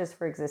Stephen Porges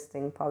for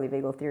existing,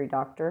 polyvagal theory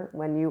doctor,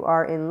 when you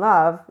are in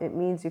love, it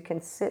means you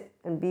can sit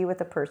and be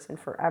with a person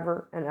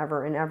forever and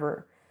ever and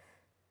ever.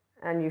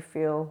 And you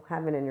feel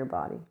heaven in your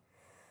body.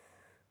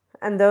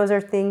 And those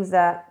are things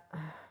that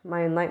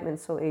my enlightenment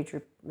soul age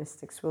group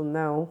mystics will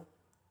know.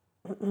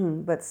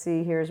 But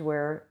see, here's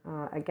where,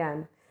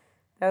 again,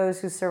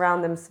 those who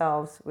surround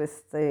themselves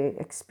with the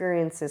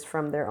experiences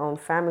from their own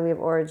family of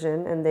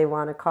origin and they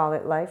want to call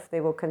it life,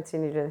 they will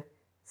continue to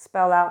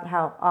spell out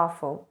how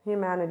awful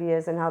humanity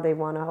is and how they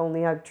want to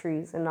only hug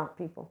trees and not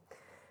people.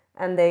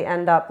 And they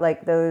end up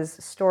like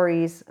those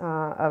stories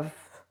of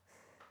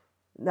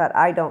that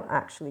I don't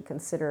actually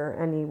consider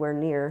anywhere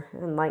near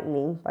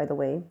enlightening, by the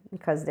way,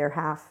 because they're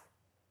half.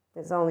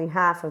 It's only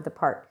half of the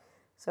part.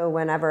 So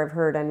whenever I've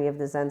heard any of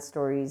the Zen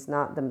stories,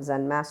 not the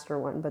Zen master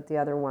one, but the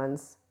other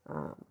ones,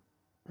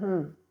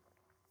 a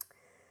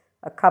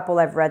couple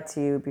I've read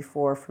to you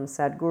before from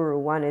Sadhguru.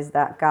 One is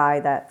that guy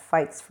that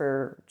fights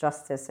for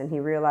justice, and he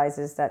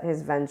realizes that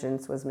his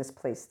vengeance was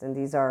misplaced. And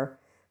these are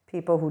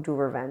people who do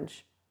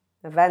revenge.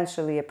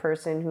 Eventually, a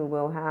person who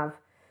will have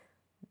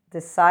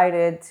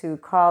decided to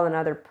call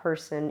another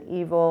person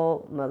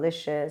evil,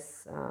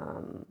 malicious,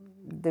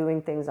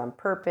 doing things on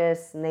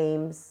purpose,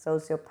 names,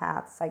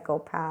 sociopath,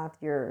 psychopath,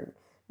 you're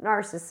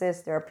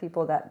narcissist. There are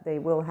people that they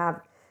will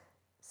have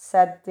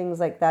said things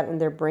like that in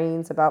their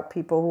brains about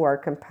people who are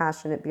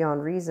compassionate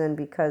beyond reason,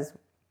 because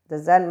the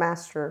Zen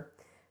master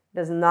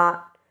does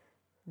not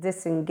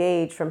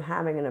disengage from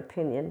having an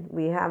opinion.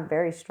 We have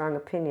very strong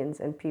opinions,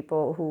 and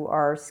people who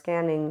are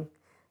scanning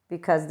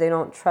because they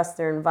don't trust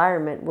their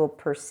environment will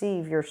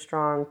perceive your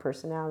strong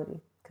personality,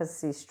 because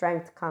the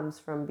strength comes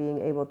from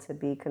being able to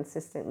be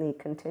consistently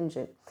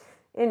contingent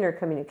in your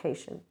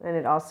communication. And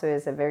it also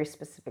is a very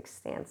specific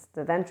stance.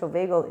 The ventral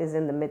vagal is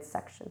in the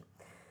midsection.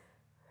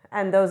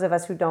 And those of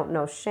us who don't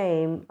know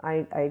shame,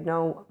 I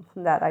know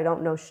that I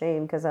don't know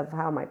shame because of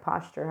how my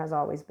posture has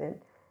always been.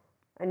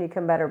 And you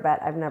can better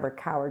bet I've never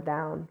cowered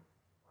down.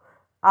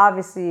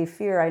 Obviously,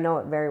 fear, I know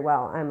it very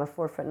well. I'm a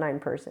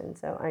 4'9" person,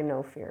 so I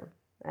know fear.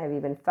 I've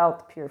even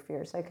felt pure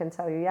fear. So I can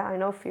tell you, yeah, I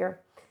know fear.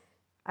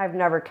 I've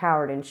never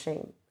cowered in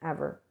shame,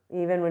 ever.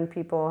 Even when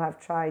people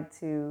have tried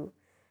to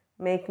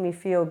make me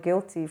feel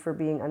guilty for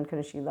being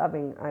unconditionally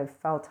loving, I've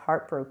felt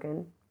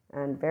heartbroken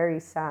and very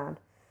sad.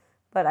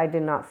 But I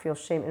did not feel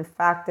shame. In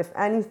fact, if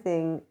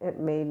anything, it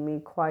made me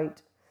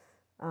quite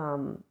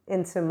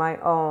into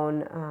my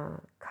own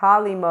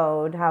Kali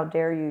mode. How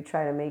dare you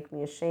try to make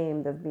me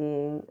ashamed of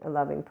being a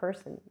loving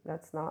person?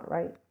 That's not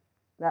right.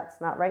 That's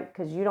not right,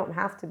 because you don't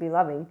have to be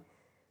loving.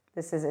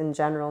 This is in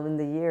general in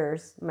the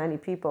years. Many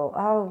people,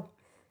 oh,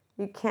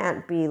 you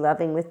can't be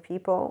loving with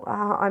people.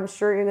 Oh, I'm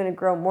sure you're going to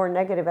grow more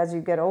negative as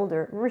you get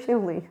older.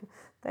 Really?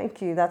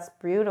 Thank you. That's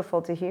beautiful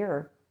to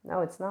hear.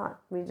 No, it's not.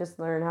 We just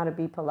learn how to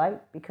be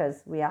polite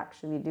because we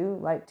actually do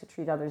like to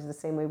treat others the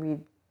same way we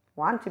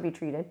want to be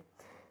treated.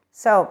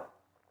 So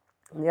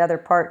the other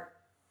part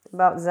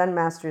about Zen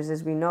masters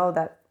is we know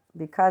that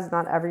because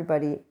not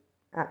everybody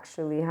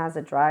actually has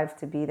a drive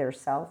to be their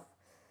self,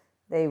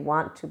 they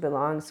want to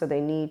belong, so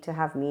they need to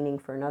have meaning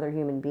for another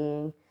human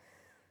being,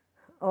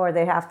 or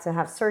they have to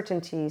have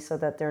certainty so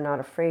that they're not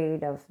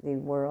afraid of the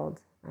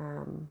world.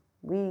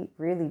 We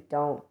really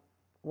don't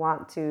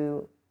want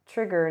to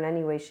trigger in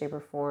any way, shape, or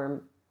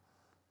form.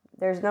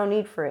 There's no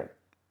need for it.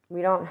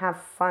 We don't have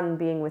fun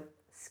being with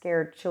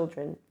scared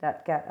children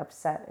that get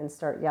upset and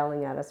start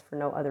yelling at us for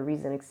no other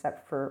reason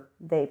except for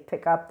they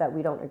pick up that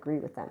we don't agree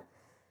with them.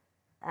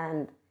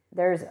 And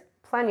there's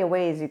plenty of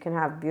ways you can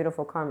have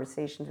beautiful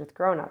conversations with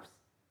grown-ups.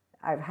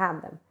 I've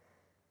had them.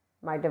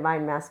 My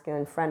divine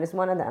masculine friend is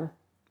one of them.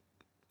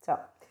 So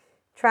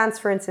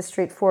transference is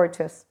straightforward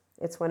to us.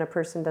 It's when a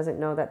person doesn't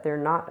know that they're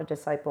not a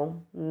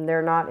disciple.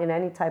 They're not in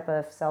any type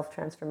of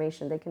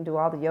self-transformation. They can do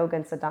all the yoga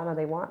and sadhana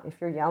they want.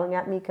 If you're yelling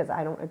at me because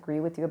I don't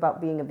agree with you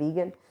about being a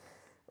vegan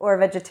or a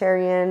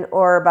vegetarian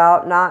or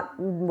about not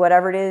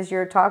whatever it is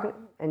you're talking,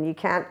 and you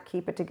can't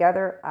keep it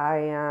together, I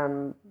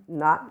am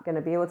not going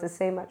to be able to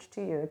say much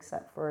to you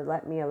except for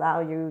let me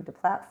allow you the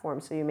platform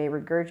so you may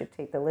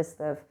regurgitate the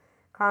list of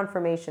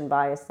confirmation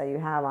bias that you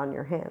have on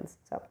your hands.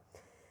 So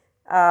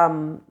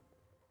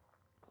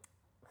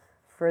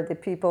for the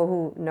people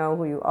who know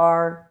who you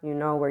are, you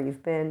know where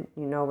you've been,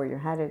 you know where you're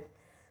headed.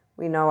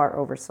 We know our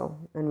oversoul,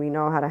 and we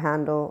know how to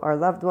handle our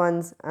loved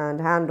ones.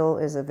 And handle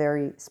is a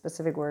very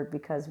specific word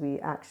because we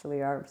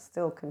actually are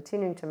still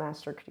continuing to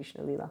master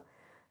Krishna Leela.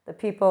 The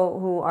people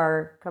who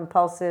are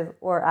compulsive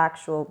or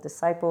actual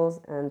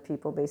disciples, and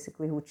people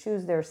basically who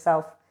choose their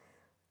self,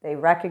 they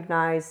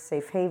recognize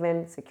safe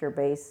haven, secure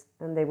base,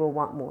 and they will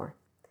want more.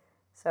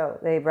 So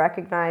they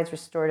recognize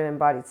restorative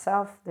embodied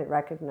self. They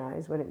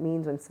recognize what it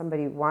means when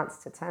somebody wants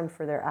to tend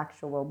for their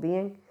actual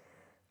well-being.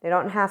 They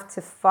don't have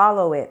to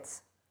follow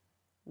it.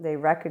 They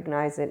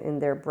recognize it in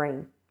their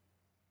brain.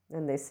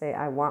 And they say,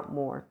 I want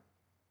more.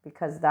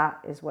 Because that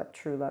is what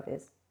true love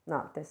is,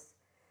 not this.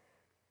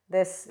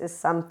 This is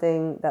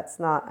something that's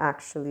not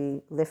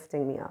actually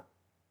lifting me up.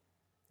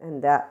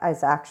 And that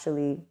is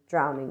actually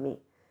drowning me.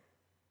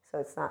 So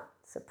it's not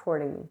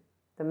supporting me.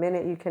 The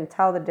minute you can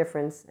tell the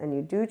difference and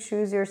you do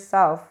choose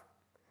yourself,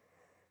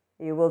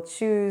 you will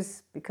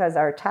choose, because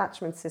our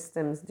attachment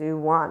systems do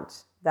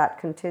want that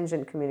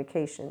contingent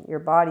communication. Your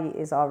body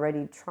is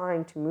already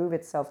trying to move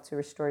itself to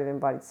restorative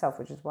embodied self,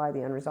 which is why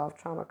the unresolved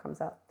trauma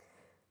comes up.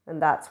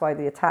 And that's why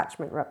the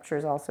attachment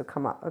ruptures also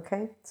come up,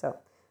 okay? So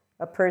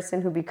a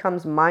person who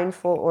becomes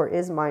mindful or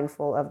is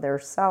mindful of their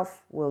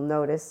self will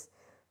notice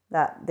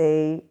that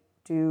they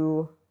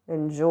do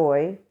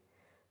enjoy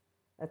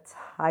a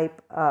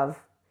type of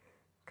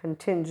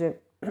contingent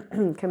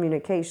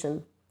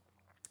communication,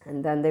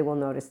 and then they will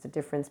notice the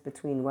difference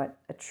between what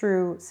a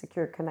true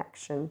secure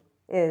connection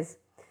is,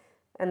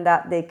 and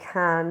that they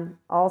can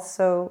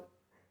also,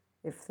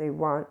 if they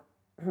want,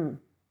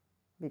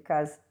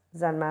 because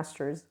Zen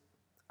masters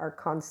are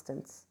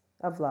constants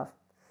of love.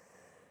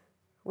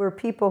 We're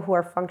people who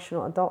are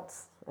functional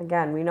adults.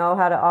 Again, we know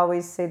how to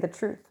always say the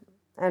truth.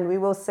 And we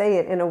will say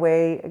it in a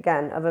way,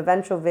 again, of a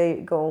ventral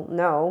vagal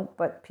no,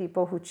 but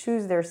people who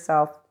choose their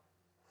self,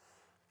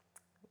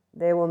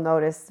 they will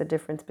notice the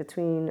difference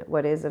between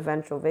what is a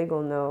ventral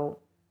vagal no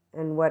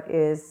and what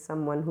is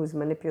someone who's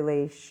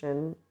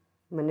manipulating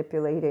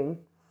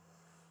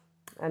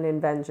and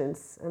in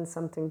vengeance and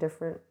something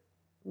different.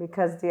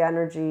 Because the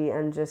energy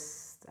and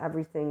just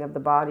everything of the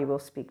body will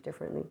speak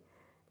differently.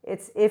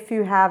 It's if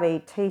you have a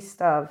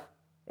taste of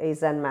a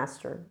Zen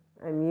master.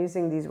 I'm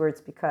using these words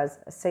because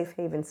a safe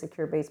haven,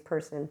 secure-based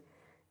person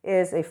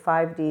is a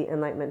 5D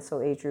enlightenment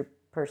soul age group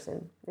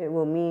person. It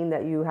will mean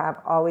that you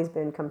have always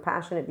been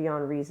compassionate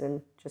beyond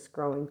reason, just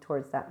growing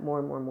towards that more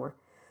and more and more.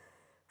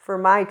 For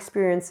my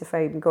experience, if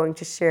I'm going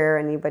to share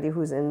anybody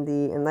who's in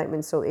the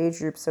enlightenment soul age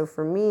group, so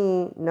for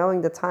me, knowing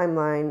the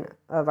timeline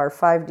of our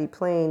 5D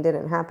plane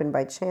didn't happen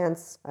by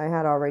chance. I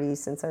had already,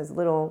 since I was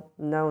little,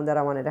 known that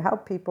I wanted to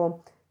help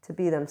people to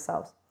be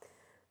themselves.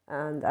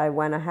 And I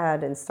went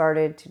ahead and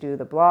started to do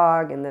the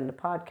blog and then the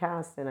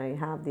podcast. And I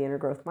have the inner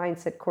growth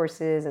mindset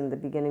courses and the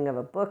beginning of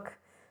a book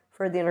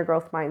for the inner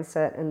growth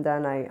mindset. And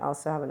then I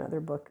also have another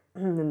book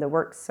in the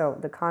works. So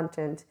the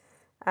content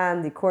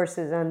and the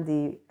courses and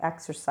the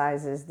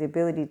exercises, the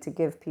ability to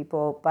give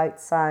people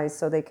bite size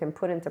so they can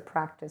put into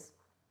practice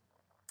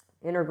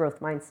inner growth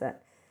mindset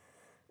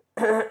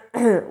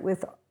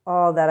with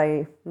all that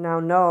I now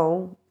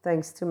know,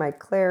 thanks to my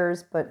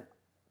clairs, but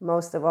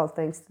most of all,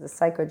 thanks to the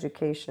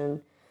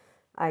psychoeducation,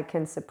 I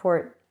can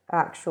support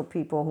actual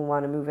people who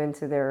want to move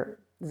into their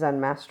Zen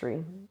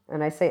mastery.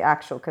 And I say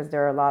actual because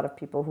there are a lot of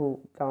people who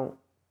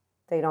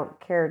don't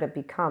care to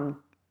become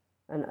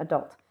an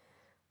adult.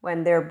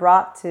 When they're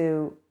brought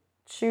to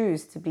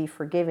choose to be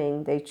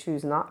forgiving, they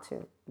choose not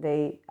to.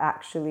 They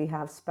actually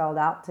have spelled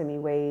out to me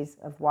ways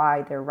of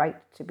why they're right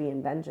to be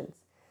in vengeance,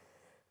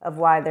 of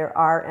why there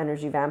are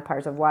energy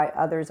vampires, of why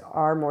others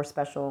are more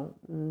special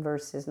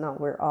versus no,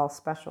 we're all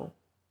special.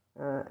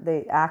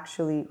 They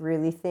actually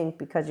really think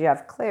because you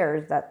have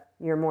clairs that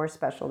you're more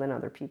special than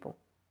other people.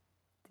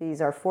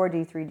 These are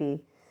 4D,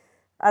 3D,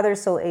 other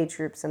soul age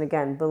groups. And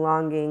again,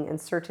 belonging and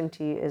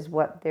certainty is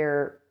what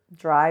their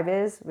drive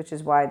is, which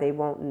is why they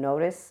won't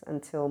notice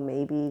until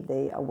maybe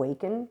they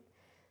awaken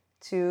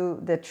to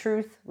the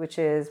truth, which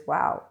is,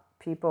 wow,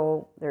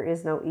 people, there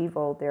is no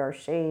evil. There are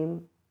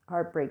shame,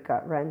 heartbreak,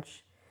 gut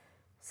wrench,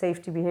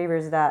 safety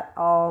behaviors that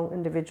all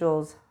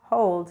individuals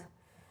hold.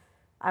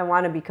 I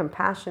want to be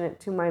compassionate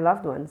to my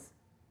loved ones.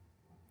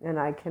 And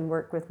I can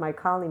work with my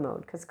Kali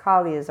mode, because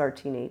Kali is our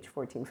teenage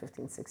 14,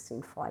 15,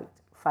 16 fight.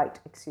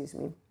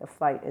 The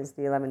flight is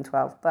the 11,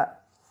 12.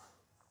 But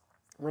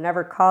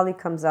whenever Kali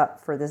comes up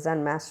for the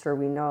Zen master,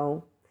 we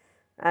know,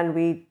 and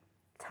we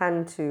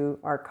tend to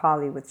our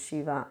Kali with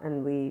Shiva,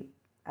 and we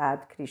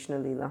add Krishna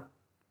Leela.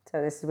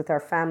 So this is with our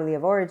family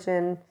of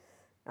origin,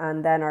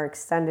 and then our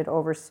extended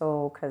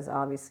Oversoul, because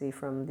obviously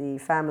from the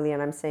family,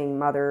 and I'm saying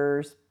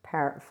mothers,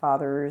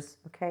 fathers,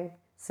 okay,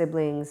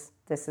 siblings,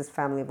 this is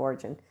family of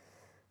origin.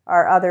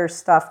 Our other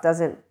stuff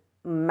doesn't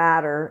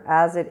matter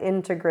as it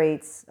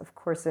integrates. Of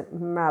course it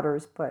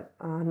matters, but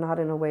not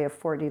in a way of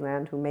 4D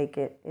land who make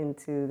it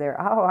into their,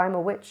 oh, I'm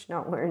a witch.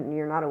 No,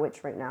 you're not a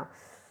witch right now.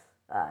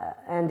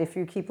 And if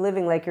you keep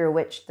living like you're a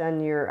witch, then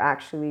you're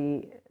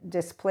actually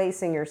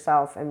displacing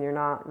yourself and you're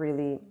not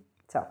really.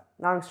 So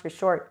long story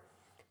short,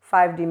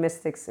 5D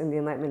mystics in the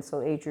Enlightenment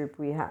Soul Age group,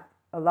 we have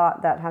a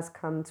lot that has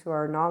come to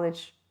our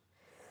knowledge.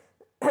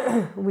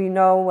 We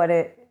know what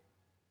it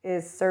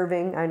is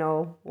serving. I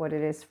know what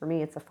it is for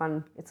me. It's a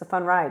fun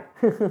ride.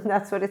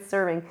 That's what it's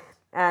serving.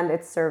 And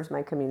it serves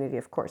my community,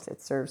 of course.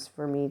 It serves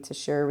for me to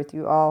share with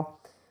you all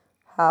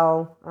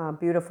how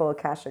beautiful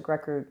Akashic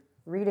record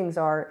readings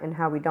are and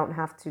how we don't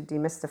have to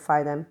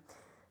demystify them.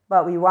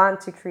 But we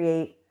want to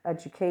create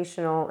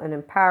educational and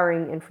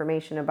empowering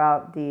information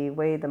about the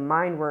way the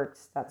mind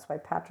works. That's why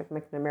Patrick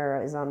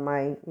McNamara is on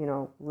my,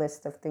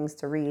 list of things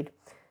to read,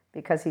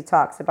 because he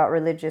talks about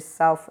religious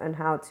self and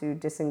how to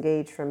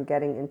disengage from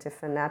getting into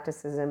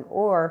fanaticism,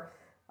 or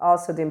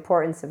also the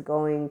importance of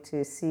going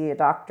to see a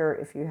doctor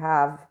if you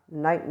have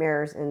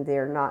nightmares and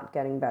they're not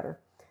getting better.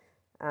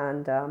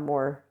 And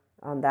more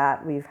on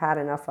that. We've had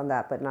enough on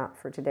that, but not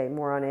for today.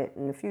 More on it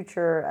in the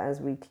future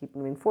as we keep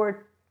moving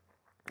forward.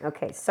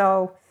 Okay,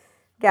 so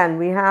again,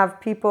 we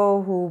have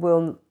people who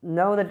will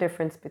know the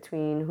difference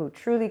between who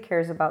truly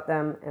cares about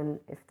them, and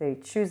if they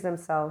choose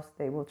themselves,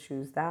 they will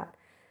choose that.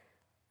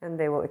 And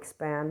they will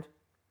expand,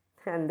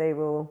 and they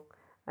will,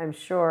 I'm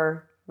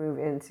sure, move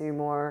into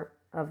more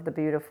of the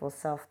beautiful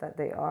self that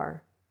they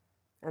are.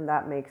 And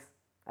that makes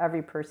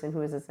every person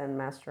who is a Zen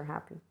master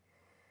happy.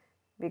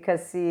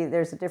 Because, see,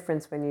 there's a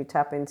difference when you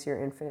tap into your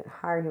infinite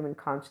higher human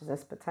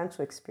consciousness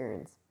potential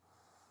experience.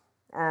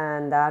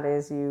 And that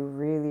is, you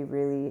really,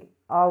 really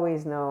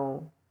always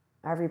know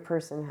every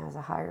person has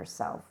a higher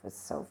self. It's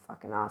so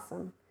fucking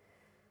awesome.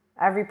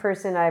 Every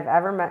person I've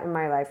ever met in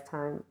my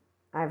lifetime,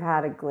 I've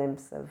had a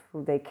glimpse of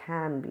who they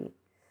can be.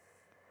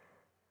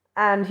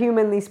 And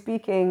humanly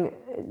speaking,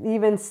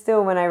 even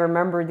still when I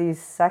remember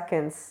these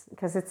seconds,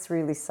 because it's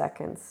really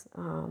seconds,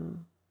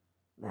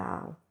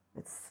 wow,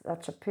 it's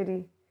such a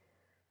pity.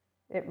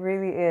 It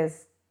really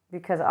is.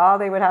 Because all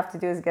they would have to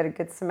do is get a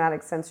good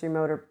somatic sensory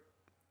motor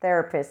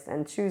therapist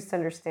and choose to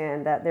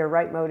understand that their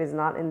right mode is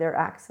not in their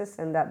axis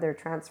and that their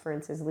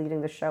transference is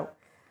leading the show.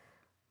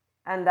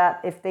 And that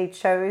if they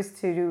chose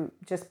to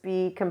just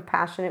be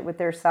compassionate with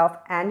their self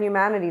and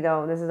humanity,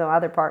 though, this is the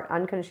other part,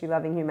 unconditionally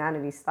loving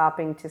humanity,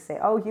 stopping to say,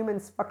 oh,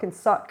 humans fucking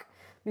suck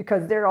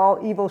because they're all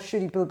evil,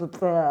 shitty, blah, blah,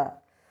 blah.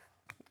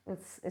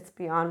 It's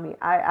beyond me.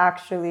 I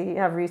actually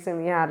have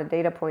recently had a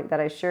data point that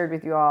I shared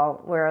with you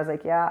all where I was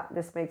like, yeah,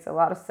 this makes a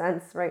lot of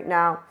sense right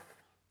now.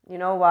 You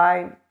know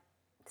why?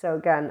 So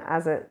again,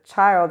 as a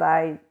child,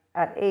 I,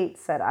 at 8,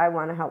 said, I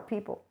want to help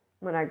people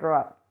when I grow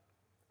up.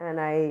 And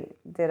I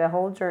did a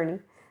whole journey.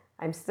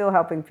 I'm still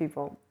helping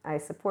people. I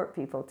support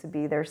people to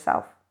be their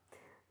self,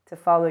 to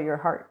follow your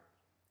heart,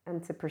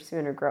 and to pursue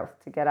inner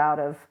growth, to get out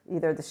of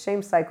either the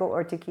shame cycle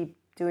or to keep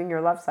doing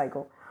your love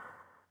cycle.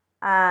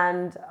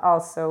 And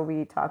also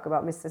we talk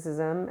about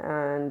mysticism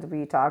and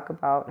we talk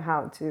about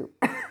how to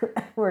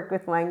work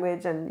with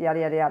language and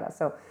yada, yada, yada.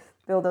 So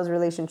build those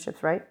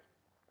relationships, right?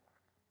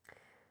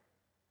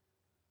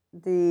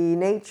 The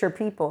nature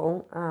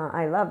people,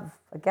 I love,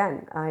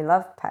 again, I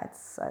love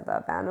pets, I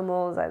love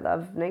animals, I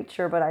love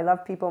nature, but I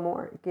love people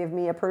more. Give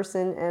me a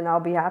person and I'll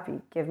be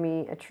happy. Give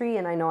me a tree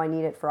and I know I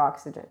need it for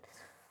oxygen.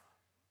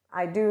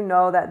 I do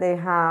know that they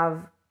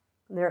have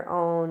their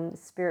own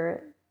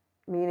spirit,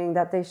 meaning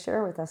that they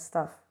share with us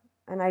stuff.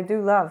 And I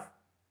do love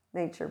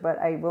nature, but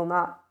I will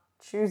not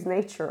choose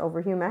nature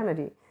over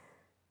humanity.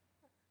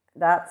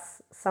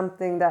 That's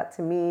something that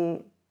to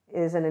me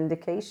is an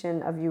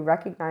indication of you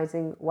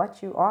recognizing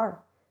what you are.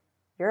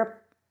 You're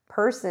a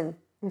person.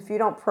 If you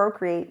don't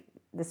procreate,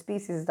 the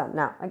species is done.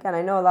 Now, again,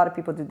 I know a lot of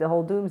people do the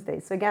whole doomsday.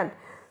 So again,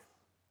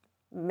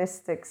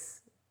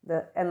 mystics,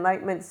 the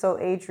enlightenment soul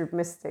age group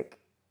mystic,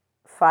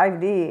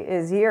 5D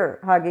is here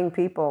hugging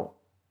people.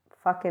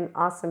 Fucking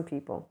awesome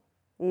people.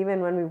 Even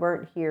when we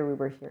weren't here, we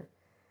were here.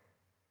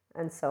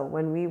 And so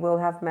when we will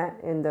have met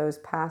in those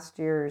past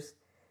years,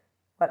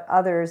 what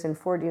others in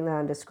 4D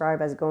land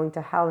describe as going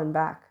to hell and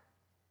back,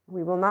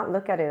 we will not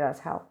look at it as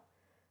hell.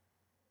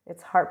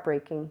 It's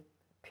heartbreaking,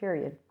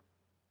 period.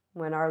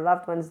 When our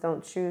loved ones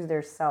don't choose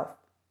their self,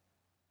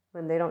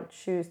 when they don't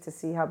choose to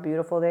see how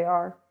beautiful they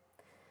are,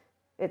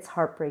 it's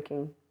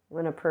heartbreaking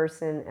when a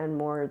person and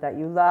more that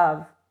you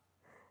love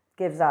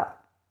gives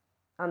up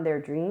on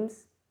their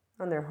dreams,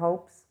 on their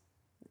hopes.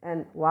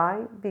 And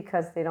why?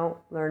 Because they don't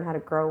learn how to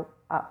grow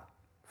up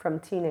from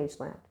teenage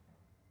land.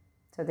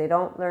 So they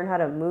don't learn how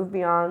to move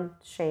beyond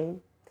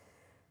shame.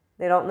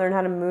 They don't learn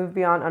how to move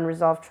beyond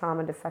unresolved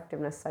trauma,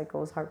 defectiveness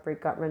cycles,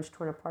 heartbreak, gut wrench,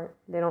 torn apart.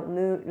 They don't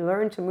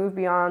learn to move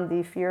beyond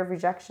the fear of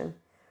rejection.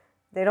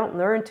 They don't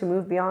learn to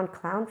move beyond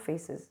clown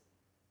faces.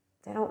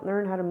 They don't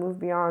learn how to move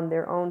beyond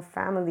their own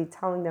family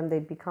telling them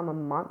they've become a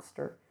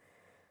monster.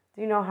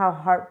 Do you know how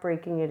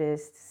heartbreaking it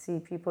is to see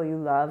people you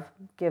love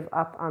give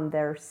up on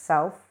their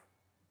self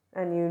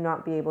and you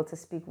not be able to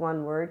speak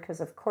one word?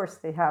 Because of course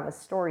they have a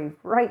story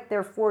right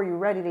there for you,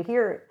 ready to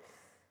hear it.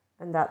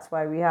 And that's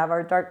why we have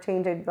our dark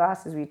tainted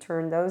glasses. We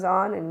turn those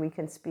on and we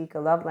can speak a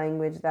love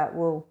language that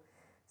will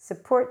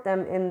support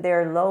them in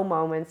their low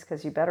moments,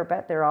 because you better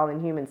bet they're all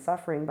in human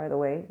suffering, by the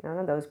way. None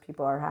of those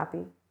people are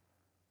happy.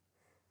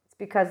 It's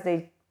because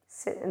they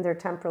sit in their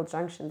temporal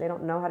junction. They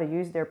don't know how to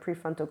use their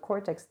prefrontal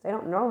cortex. They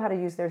don't know how to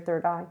use their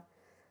third eye.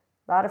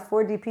 A lot of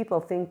 4D people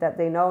think that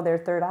they know their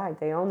third eye.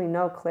 They only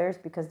know clairs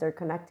because they're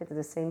connected to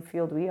the same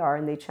field we are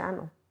and they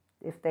channel.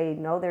 If they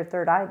know their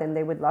third eye, then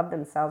they would love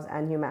themselves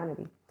and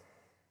humanity.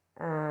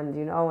 And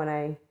you know, when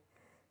I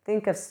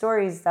think of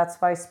stories, that's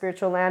why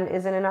spiritual land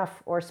isn't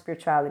enough, or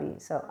spirituality.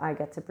 So I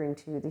get to bring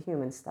to you the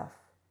human stuff.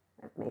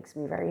 It makes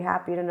me very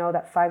happy to know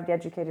that 5D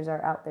educators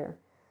are out there.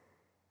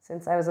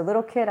 Since I was a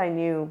little kid, I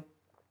knew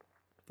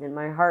in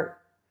my heart,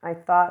 I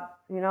thought,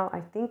 you know, I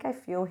think I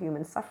feel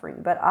human suffering.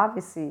 But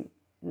obviously,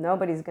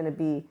 nobody's going to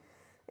be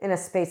in a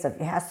space of,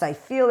 yes, I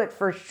feel it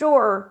for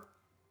sure,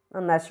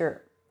 unless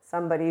you're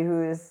somebody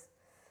who is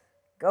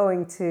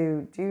going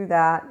to do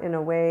that in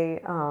a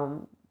way.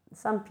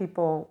 Some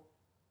people,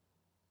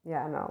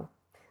 yeah, no,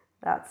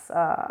 that's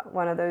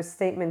one of those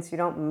statements you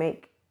don't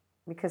make,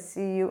 because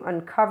see, you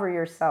uncover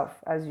yourself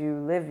as you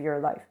live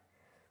your life.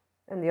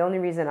 And the only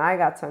reason I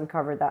got to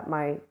uncover that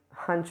my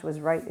hunch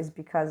was right is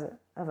because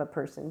of a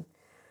person.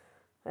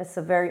 It's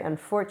a very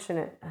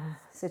unfortunate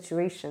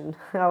situation,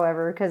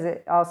 however, because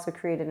it also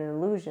created an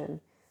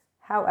illusion.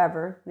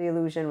 However, the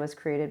illusion was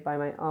created by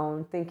my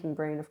own thinking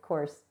brain, of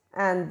course,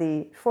 and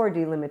the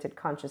 4D limited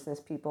consciousness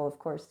people, of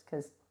course,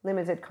 because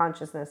limited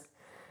consciousness,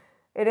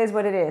 it is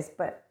what it is.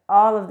 But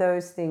all of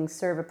those things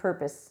serve a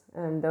purpose.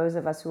 And those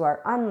of us who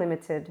are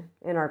unlimited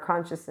in our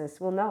consciousness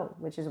will know,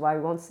 which is why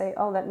we won't say,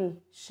 oh, let me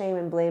shame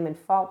and blame and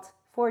fault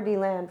 4D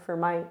land for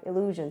my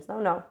illusions.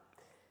 No.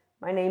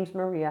 My name's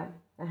Maria.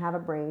 I have a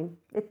brain.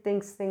 It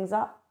thinks things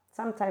up.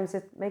 Sometimes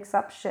it makes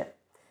up shit.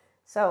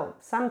 So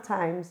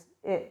sometimes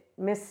it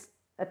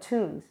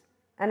misattunes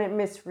and it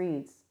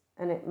misreads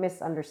and it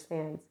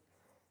misunderstands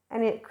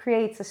and it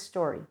creates a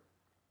story.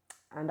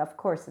 And of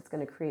course, it's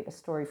going to create a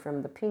story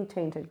from the pink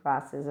tainted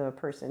glasses of a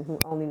person who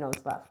only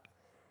knows love.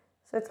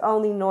 So it's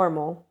only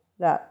normal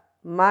that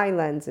my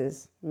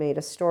lenses made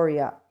a story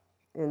up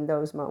in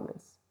those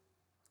moments.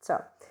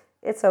 So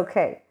it's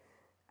okay.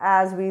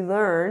 As we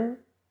learn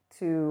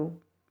to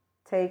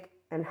take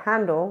and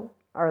handle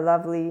our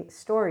lovely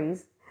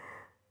stories,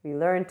 we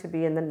learn to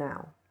be in the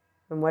now.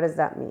 And what does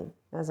that mean?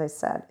 As I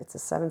said, it's a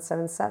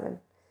 777.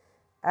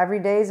 Every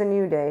day is a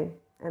new day,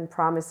 and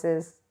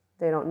promises,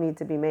 they don't need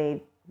to be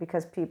made,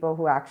 because people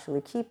who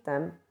actually keep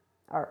them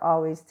are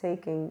always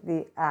taking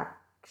the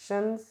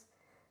actions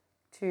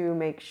to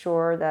make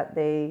sure that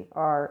they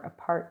are a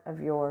part of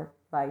your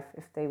life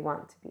if they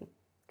want to be.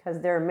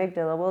 Because their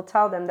amygdala will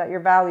tell them that you're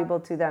valuable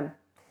to them.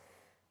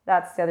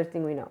 That's the other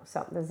thing we know.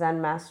 So the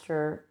Zen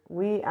master,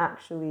 we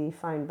actually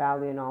find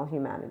value in all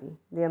humanity.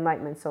 The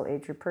enlightenment soul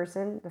age group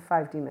person, the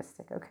 5D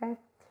mystic, okay?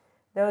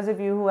 Those of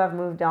you who have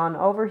moved on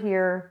over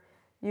here,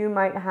 you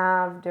might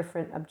have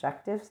different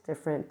objectives,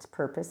 different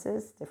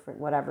purposes,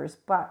 different whatevers.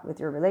 But with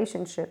your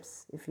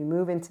relationships, if you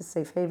move into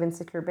safe haven,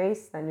 secure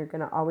base, then you're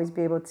going to always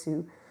be able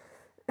to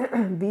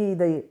be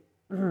the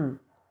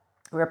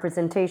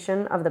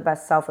representation of the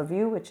best self of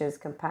you, which is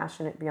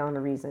compassionate beyond a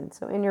reason.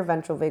 So in your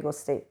ventral vagal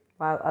state,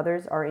 while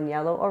others are in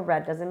yellow or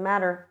red, doesn't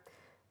matter.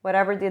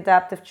 Whatever the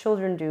adaptive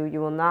children do, you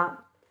will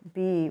not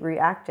be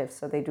reactive.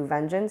 So they do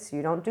vengeance,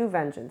 you don't do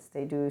vengeance.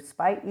 They do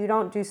spite, you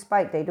don't do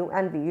spite. They do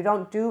envy, you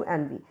don't do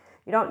envy.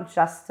 You don't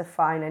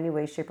justify in any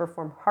way, shape, or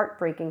form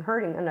heartbreaking,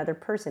 hurting another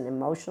person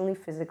emotionally,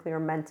 physically, or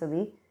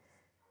mentally.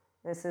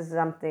 This is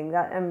something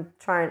that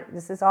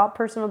this is all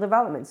personal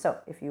development. So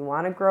if you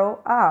want to grow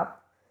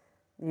up,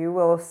 you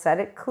will set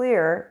it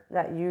clear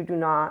that you do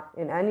not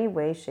in any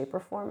way, shape, or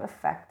form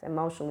affect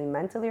emotionally,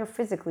 mentally, or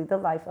physically the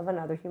life of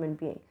another human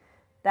being.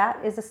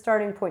 That is a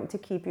starting point to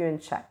keep you in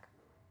check.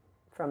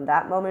 From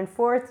that moment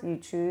forth, you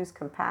choose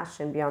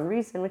compassion beyond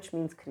reason, which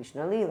means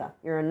Krishna Leela.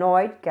 You're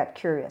annoyed, get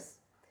curious.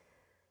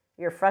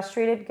 You're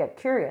frustrated, get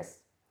curious.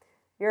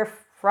 You're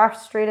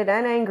frustrated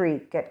and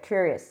angry, get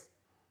curious.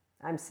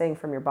 I'm saying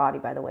from your body,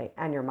 by the way,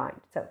 and your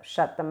mind. So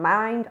shut the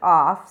mind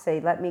off.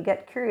 Say, let me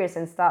get curious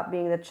and stop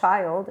being the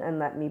child and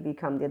let me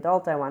become the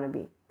adult I want to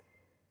be.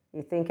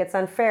 You think it's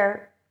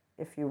unfair.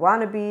 If you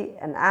want to be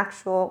an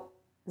actual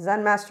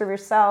Zen master of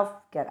yourself,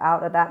 get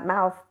out of that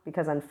mouth,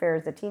 because unfair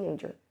is a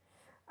teenager.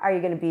 Are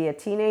you going to be a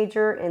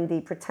teenager in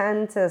the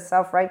pretend to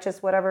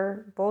self-righteous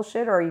whatever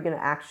bullshit, or are you going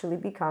to actually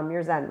become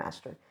your Zen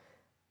master?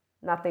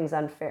 Nothing's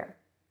unfair.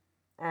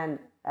 And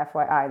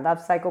FYI, love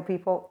cycle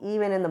people,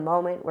 even in the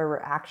moment where we're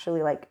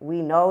actually like,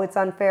 we know it's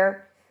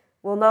unfair,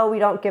 we'll know we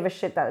don't give a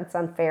shit that it's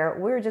unfair.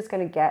 We're just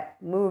going to get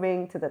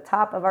moving to the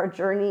top of our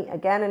journey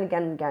again and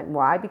again and again.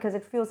 Why? Because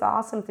it feels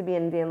awesome to be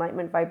in the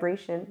enlightenment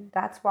vibration.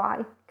 That's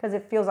why. Because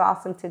it feels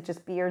awesome to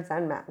just be your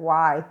Zen mat.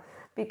 Why?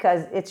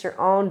 Because it's your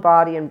own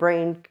body and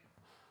brain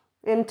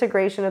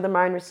integration of the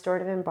mind,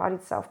 restorative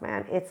embodied self,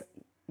 man.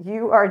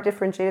 You are a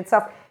differentiated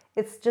self.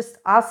 It's just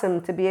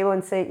awesome to be able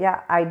to say,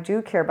 yeah, I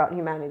do care about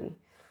humanity.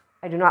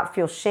 I do not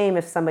feel shame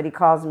if somebody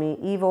calls me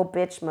evil,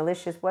 bitch,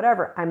 malicious,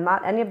 whatever. I'm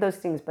not any of those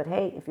things. But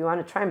hey, if you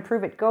want to try and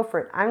prove it, go for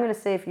it. I'm going to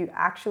say, if you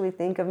actually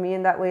think of me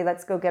in that way,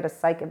 let's go get a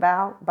psych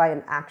eval by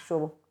an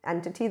actual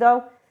entity,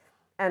 though.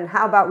 And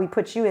how about we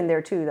put you in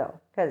there too, though?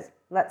 Because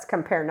let's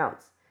compare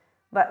notes.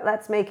 But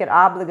let's make it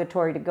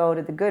obligatory to go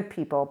to the good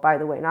people, by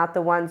the way, not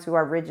the ones who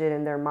are rigid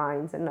in their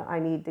minds. And I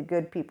need the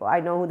good people.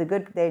 I know who the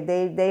good,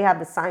 they have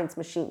the science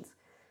machines.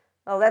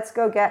 So let's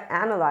go get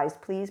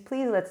analyzed, please.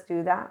 Please, let's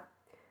do that.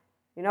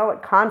 You know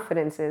what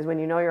confidence is when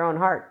you know your own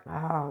heart.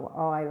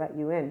 Oh, I let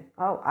you in.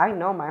 Oh, I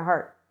know my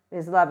heart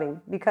is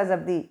loving because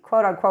of the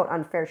quote unquote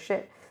unfair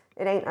shit.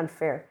 It ain't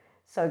unfair.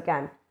 So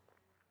again,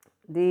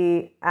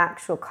 the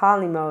actual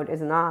Kali mode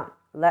is not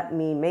let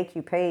me make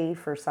you pay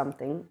for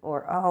something,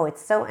 or oh,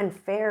 it's so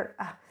unfair.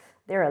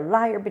 They're a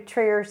liar,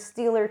 betrayer,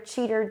 stealer,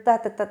 cheater,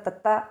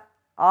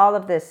 All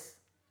of this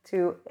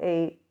to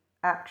a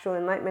actual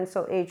enlightenment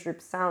soul age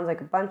group sounds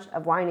like a bunch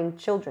of whining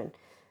children,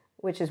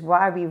 which is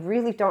why we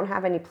really don't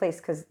have any place,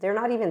 because they're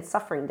not even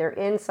suffering. They're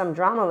in some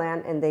drama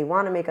land and they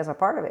want to make us a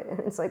part of it. And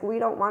it's like, we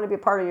don't want to be a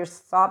part of your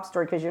sob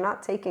story because you're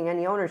not taking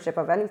any ownership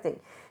of anything.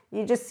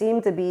 You just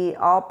seem to be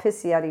all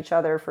pissy at each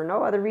other for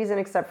no other reason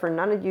except for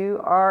none of you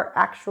are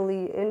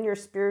actually in your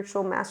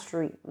spiritual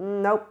mastery.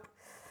 Nope.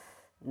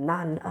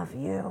 None of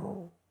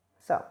you.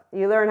 So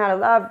you learn how to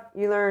love,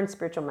 you learn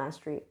spiritual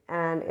mastery.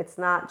 And it's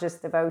not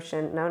just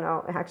devotion.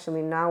 No,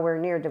 actually now we're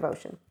near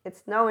devotion.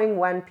 It's knowing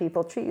when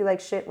people treat you like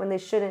shit when they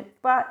shouldn't.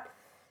 But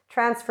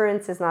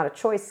transference is not a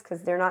choice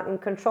because they're not in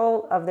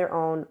control of their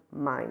own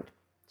mind.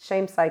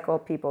 Shame cycle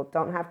people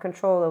don't have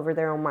control over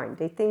their own mind.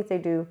 They think they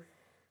do,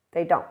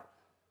 they don't.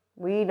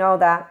 We know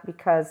that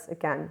because,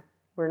 again,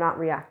 we're not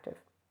reactive.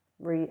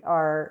 We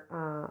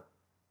are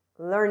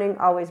learning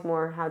always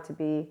more how to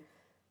be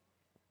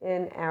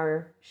in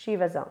our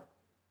Shiva zone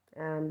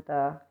and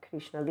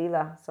Krishna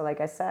Leela. So like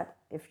I said,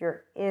 if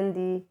you're in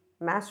the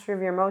mastery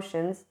of your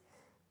emotions,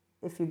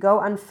 if you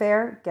go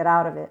unfair, get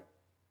out of it.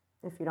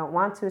 If you don't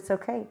want to, it's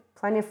okay.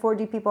 Plenty of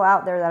 4D people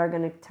out there that are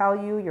going to tell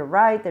you you're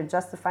right, they're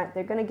justifying,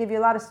 they're going to give you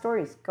a lot of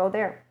stories. Go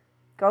there.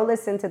 Go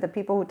listen to the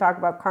people who talk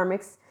about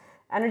karmics,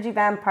 energy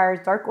vampires,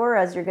 dark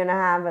auras. You're going to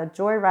have a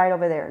joyride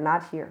over there,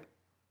 not here.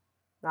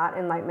 Not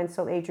enlightenment,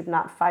 soul age group,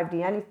 not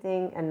 5D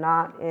anything, and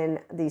not in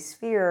the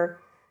sphere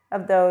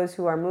of those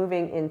who are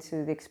moving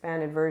into the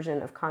expanded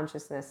version of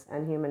consciousness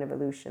and human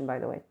evolution, by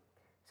the way.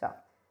 So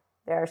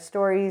there are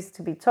stories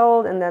to be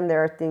told, and then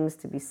there are things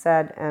to be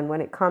said. And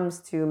when it comes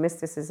to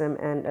mysticism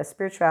and a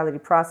spirituality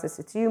process,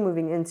 it's you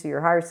moving into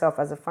your higher self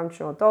as a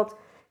functional adult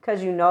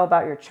because you know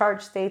about your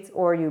charge states,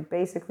 or you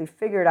basically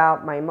figured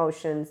out my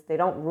emotions. They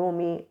don't rule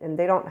me, and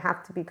they don't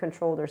have to be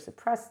controlled or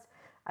suppressed.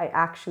 I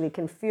actually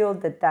can feel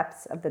the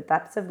depths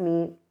of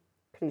me.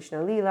 Krishna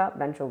Leela,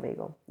 ventral,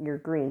 vagal. You're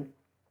green.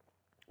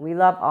 We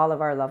love all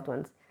of our loved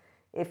ones.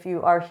 If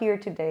you are here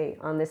today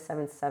on this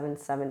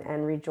 777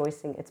 and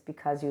rejoicing, it's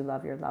because you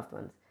love your loved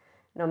ones.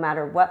 No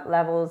matter what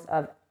levels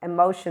of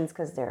emotions,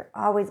 because they're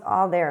always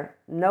all there.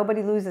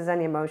 Nobody loses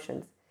any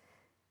emotions.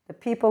 The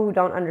people who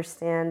don't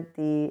understand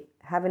the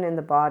heaven in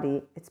the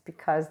body, it's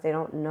because they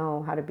don't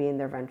know how to be in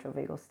their ventral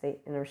vagal state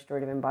in a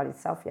restorative embodied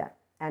self yet,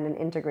 and an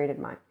integrated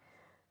mind.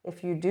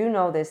 If you do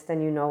know this,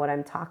 then you know what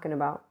I'm talking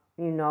about.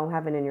 You know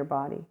heaven in your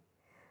body.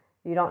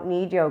 You don't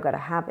need yoga to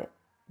have it.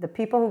 The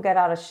people who get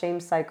out of shame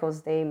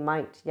cycles, they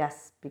might,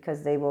 yes,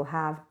 because they will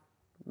have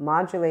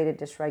modulated,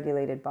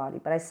 dysregulated body.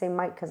 But I say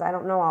might because I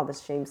don't know all the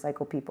shame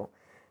cycle people.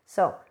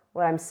 So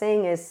what I'm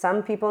saying is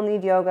some people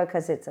need yoga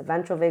because it's a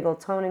ventral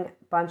vagal toning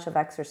bunch of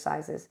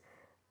exercises.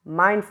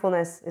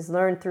 Mindfulness is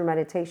learned through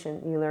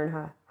meditation. You learn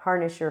how to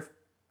harness your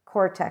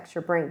cortex,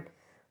 your brain.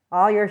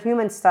 All your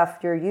human stuff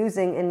you're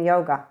using in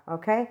yoga,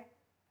 okay?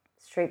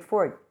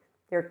 Straightforward.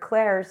 Your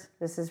clairs,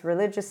 this is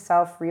religious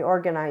self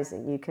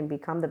reorganizing. You can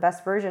become the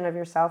best version of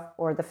yourself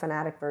or the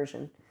fanatic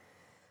version.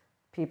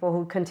 People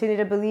who continue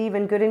to believe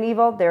in good and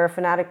evil, they're a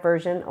fanatic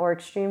version or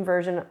extreme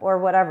version or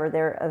whatever.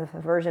 They're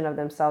a version of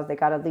themselves. They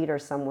got a leader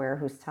somewhere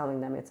who's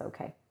telling them it's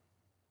okay.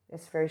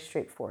 It's very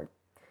straightforward.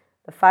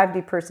 The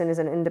 5D person is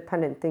an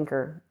independent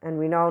thinker. And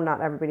we know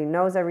not everybody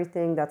knows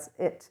everything. That's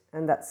it.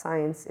 And that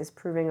science is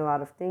proving a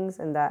lot of things.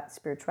 And that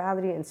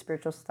spirituality and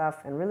spiritual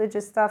stuff and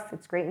religious stuff,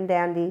 it's great and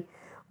dandy.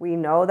 We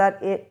know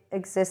that it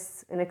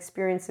exists in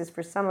experiences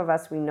for some of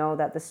us. We know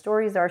that the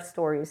stories are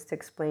stories to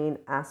explain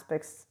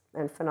aspects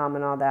and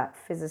phenomena that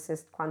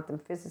physicists, quantum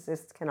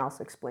physicists can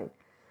also explain.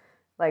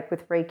 Like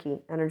with Reiki,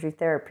 energy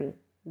therapy.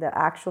 The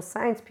actual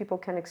science people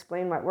can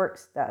explain what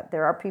works. That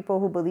there are people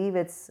who believe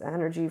it's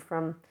energy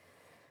from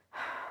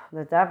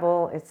the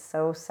devil, it's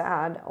so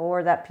sad,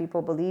 or that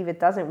people believe it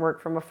doesn't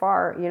work from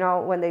afar. You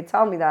know, when they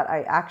tell me that,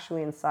 I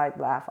actually inside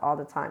laugh all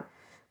the time.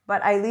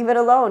 But I leave it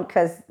alone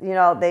because, you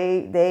know,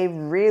 they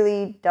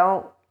really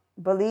don't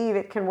believe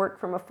it can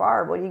work from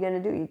afar. What are you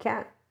going to do? You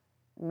can't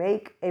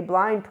make a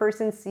blind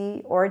person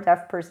see or a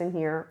deaf person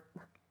hear.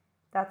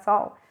 That's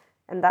all.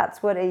 And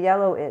that's what a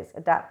yellow is.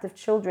 Adaptive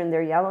children,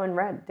 they're yellow and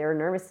red. Their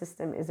nervous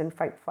system is in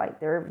fight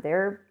flight.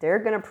 They're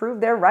going to prove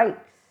they're right.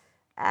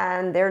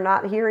 And they're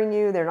not hearing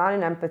you. They're not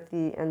in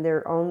empathy. And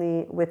they're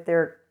only with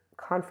their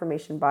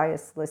confirmation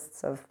bias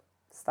lists of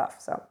stuff.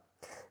 So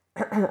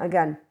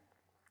again,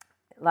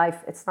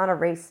 life, it's not a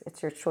race,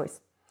 it's your choice.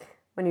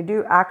 When you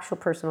do actual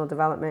personal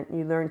development,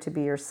 you learn to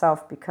be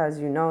yourself because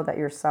you know that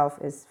yourself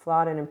is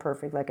flawed and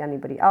imperfect like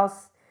anybody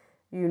else.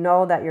 You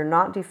know that you're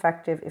not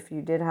defective. If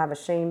you did have a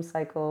shame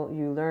cycle,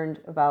 you learned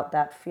about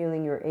that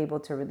feeling, you're able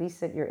to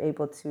release it, you're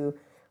able to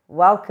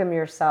welcome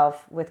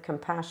yourself with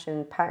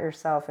compassion, pat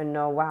yourself and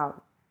know,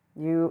 wow,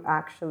 you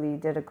actually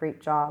did a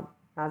great job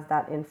as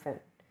that infant,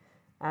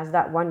 as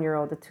that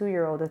 1-year-old, the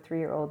 2-year-old, the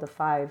 3-year-old, the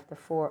 5, the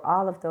 4,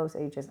 all of those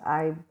ages.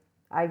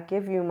 I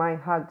give you my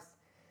hugs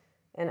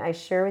and I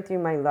share with you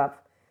my love.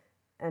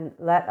 And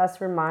let us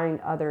remind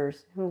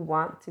others who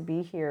want to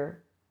be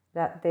here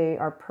that they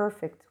are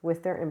perfect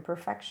with their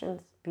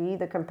imperfections. Be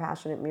the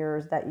compassionate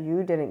mirrors that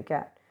you didn't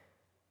get.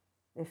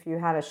 If you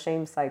had a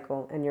shame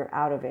cycle and you're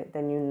out of it,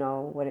 then you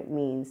know what it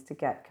means to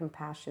get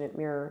compassionate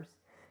mirrors.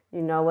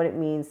 You know what it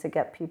means to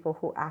get people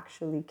who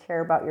actually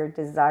care about your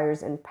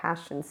desires and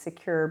passions,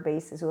 secure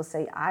bases, who will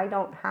say, I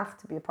don't have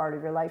to be a part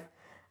of your life.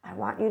 I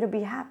want you to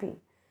be happy.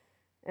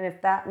 And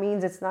if that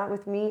means it's not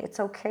with me, it's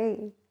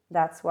okay.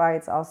 That's why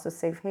it's also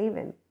safe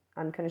haven,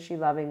 unconditionally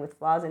loving with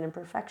flaws and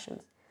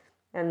imperfections.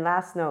 And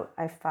last note,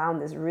 I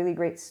found this really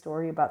great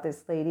story about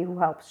this lady who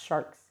helps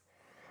sharks.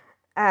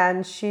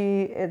 And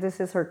this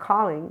is her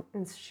calling.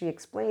 And she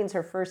explains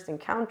her first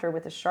encounter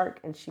with a shark.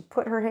 And she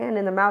put her hand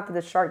in the mouth of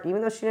the shark,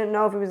 even though she didn't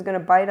know if he was going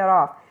to bite it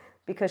off,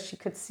 because she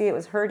could see it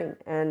was hurting.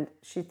 And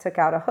she took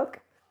out a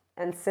hook.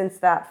 And since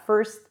that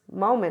first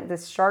moment,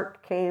 this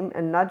shark came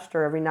and nudged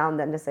her every now and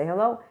then to say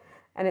hello.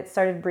 And it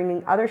started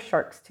bringing other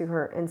sharks to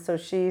her. And so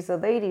she's a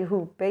lady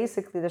who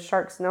basically the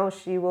sharks know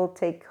she will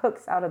take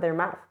hooks out of their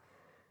mouth.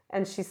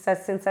 And she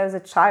says, since I was a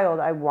child,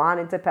 I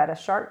wanted to pet a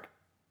shark.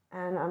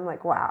 And I'm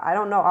like, wow, I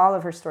don't know all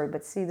of her story.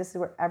 But see, this is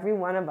where every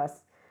one of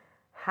us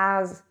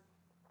has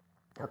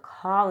a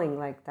calling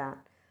like that.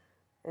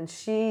 And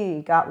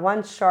she got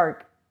one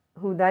shark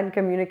who then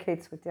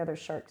communicates with the other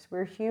sharks.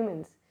 We're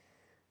humans.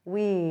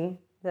 We,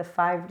 the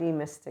 5D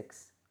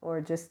mystics,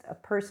 or just a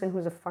person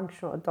who's a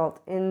functional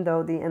adult in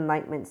the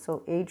enlightenment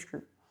soul age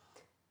group,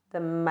 the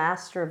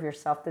master of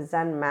yourself, the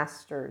Zen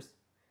masters.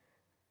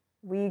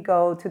 We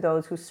go to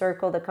those who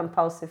circle the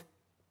compulsive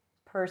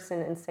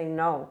person and say,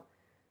 no,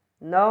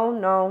 no,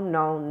 no,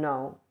 no,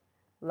 no.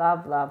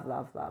 Love, love,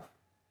 love, love.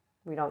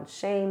 We don't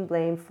shame,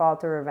 blame,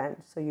 fault, or revenge.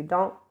 So you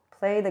don't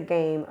play the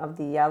game of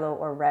the yellow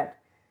or red.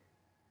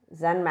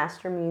 Zen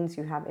master means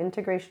you have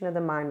integration of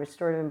the mind,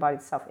 restorative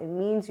embodied self. It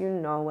means you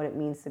know what it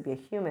means to be a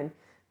human.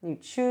 You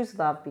choose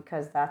love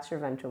because that's your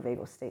ventral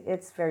vagal state.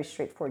 It's very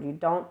straightforward. You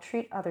don't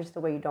treat others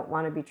the way you don't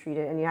want to be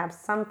treated, and you have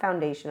some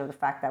foundation of the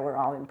fact that we're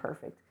all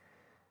imperfect.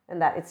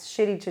 And that it's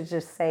shitty to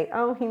just say,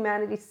 oh,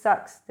 humanity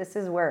sucks. This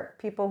is where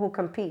people who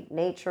compete,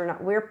 nature,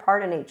 we're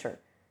part of nature.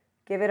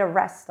 Give it a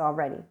rest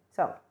already.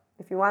 So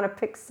if you want to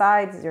pick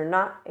sides, you're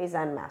not a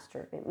Zen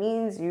master. It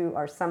means you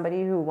are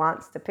somebody who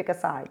wants to pick a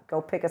side.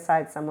 Go pick a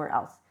side somewhere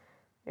else.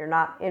 You're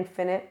not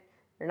infinite,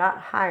 you're not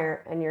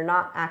higher, and you're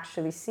not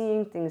actually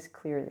seeing things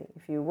clearly.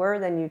 If you were,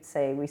 then you'd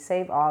say, we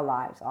save all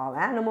lives, all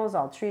animals,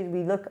 all trees.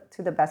 We look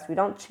to the best. We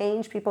don't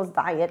change people's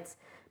diets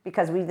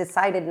because we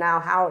decided now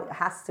how it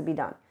has to be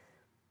done.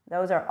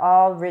 Those are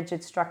all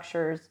rigid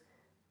structures.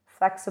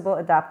 Flexible,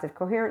 adaptive,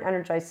 coherent,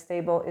 energized,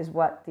 stable is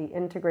what the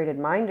integrated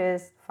mind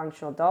is.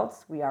 Functional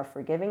adults, we are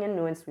forgiving and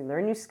nuanced. We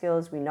learn new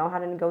skills. We know how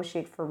to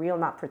negotiate for real,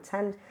 not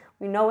pretend.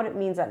 We know what it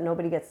means that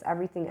nobody gets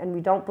everything. And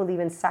we don't believe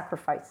in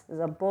sacrifice. It's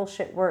a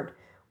bullshit word.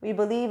 We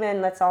believe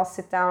in let's all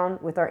sit down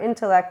with our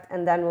intellect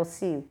and then we'll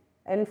see.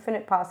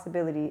 Infinite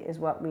possibility is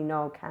what we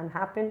know can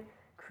happen.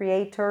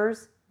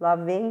 Creators,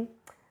 loving,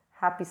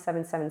 happy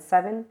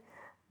 777.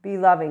 Be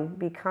loving,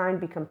 be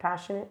kind, be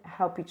compassionate,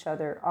 help each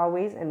other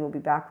always, and we'll be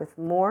back with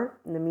more.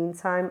 In the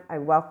meantime, I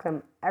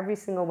welcome every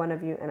single one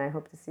of you, and I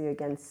hope to see you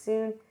again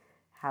soon.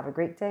 Have a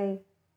great day.